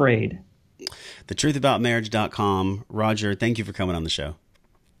you're afraid. TheTruthAboutMarriage.com. Roger, thank you for coming on the show.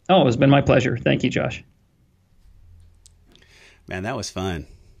 Oh, it's been my pleasure. Thank you, Josh. Man, that was fun.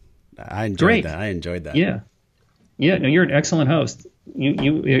 I enjoyed that. I enjoyed that. Yeah. Yeah, no, you're an excellent host.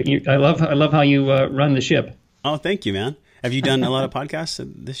 I love how you run the ship. Oh, thank you, man. Have you done a lot of podcasts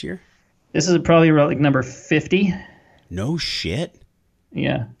this year? This is probably around like number 50. No shit.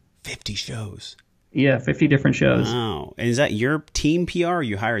 Yeah. 50 shows. Yeah, 50 different shows. Wow. And is that your team PR, or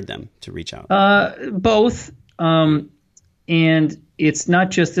you hired them to reach out? Both. And it's not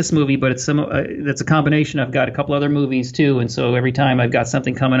just this movie, but it's that's a combination. I've got a couple other movies too, and so every time I've got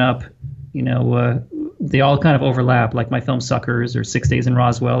something coming up, they all kind of overlap. Like my film Suckers or 6 Days in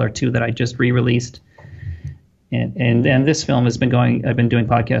Roswell are two that I just re-released, and this film has been going. I've been doing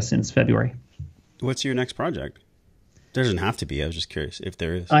podcasts since February. What's your next project? There doesn't have to be. I was just curious if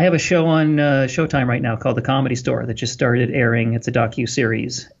there is. I have a show on Showtime right now called The Comedy Store that just started airing. It's a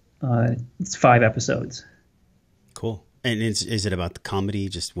docu-series. It's 5 episodes. Cool. And is it about the comedy?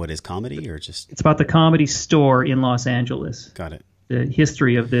 Just what is comedy, or just? It's about the Comedy Store in Los Angeles. Got it. The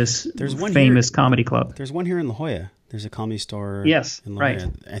history of this famous comedy club. There's one here in La Jolla. There's a Comedy Store. Yes, in La right.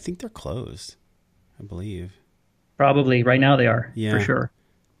 Jolla. I think they're closed, I believe. Probably. Right now they are, yeah. For sure.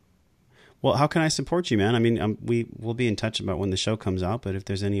 Well, how can I support you, man? I mean, we'll be in touch about when the show comes out, but if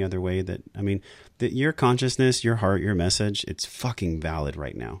there's any other way that your consciousness, your heart, your message, it's fucking valid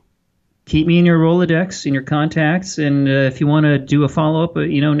right now. Keep me in your Rolodex, in your contacts, and if you want to do a follow-up,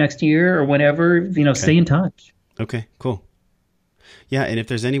 next year or whenever, okay. Stay in touch. Okay, cool. Yeah, and if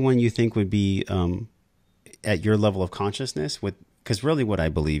there's anyone you think would be at your level of consciousness, because really what I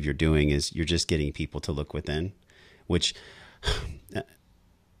believe you're doing is you're just getting people to look within, which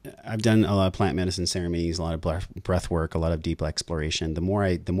I've done a lot of plant medicine ceremonies, a lot of breath work, a lot of deep exploration. The more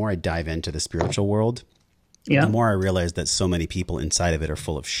I dive into the spiritual world, the more I realize that so many people inside of it are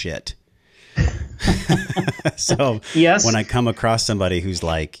full of shit. So yes. When I come across somebody who's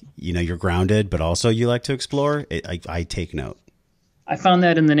like, you're grounded, but also you like to explore, I take note. I found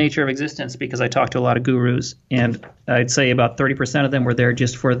that in the nature of existence because I talked to a lot of gurus, and I'd say about 30% of them were there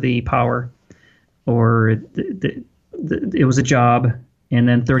just for the power, or it was a job, and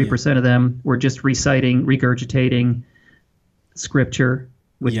then 30% of them were just regurgitating scripture,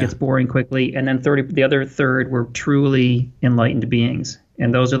 which gets boring quickly, and then the other third were truly enlightened beings,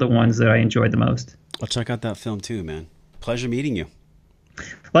 and those are the ones that I enjoyed the most. I'll check out that film too, man. Pleasure meeting you.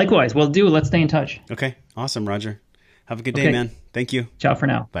 Likewise. Let's stay in touch. Okay. Awesome, Roger. Have a good day, man. Thank you. Ciao for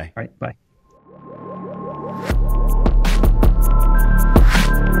now. Bye. All right. Bye.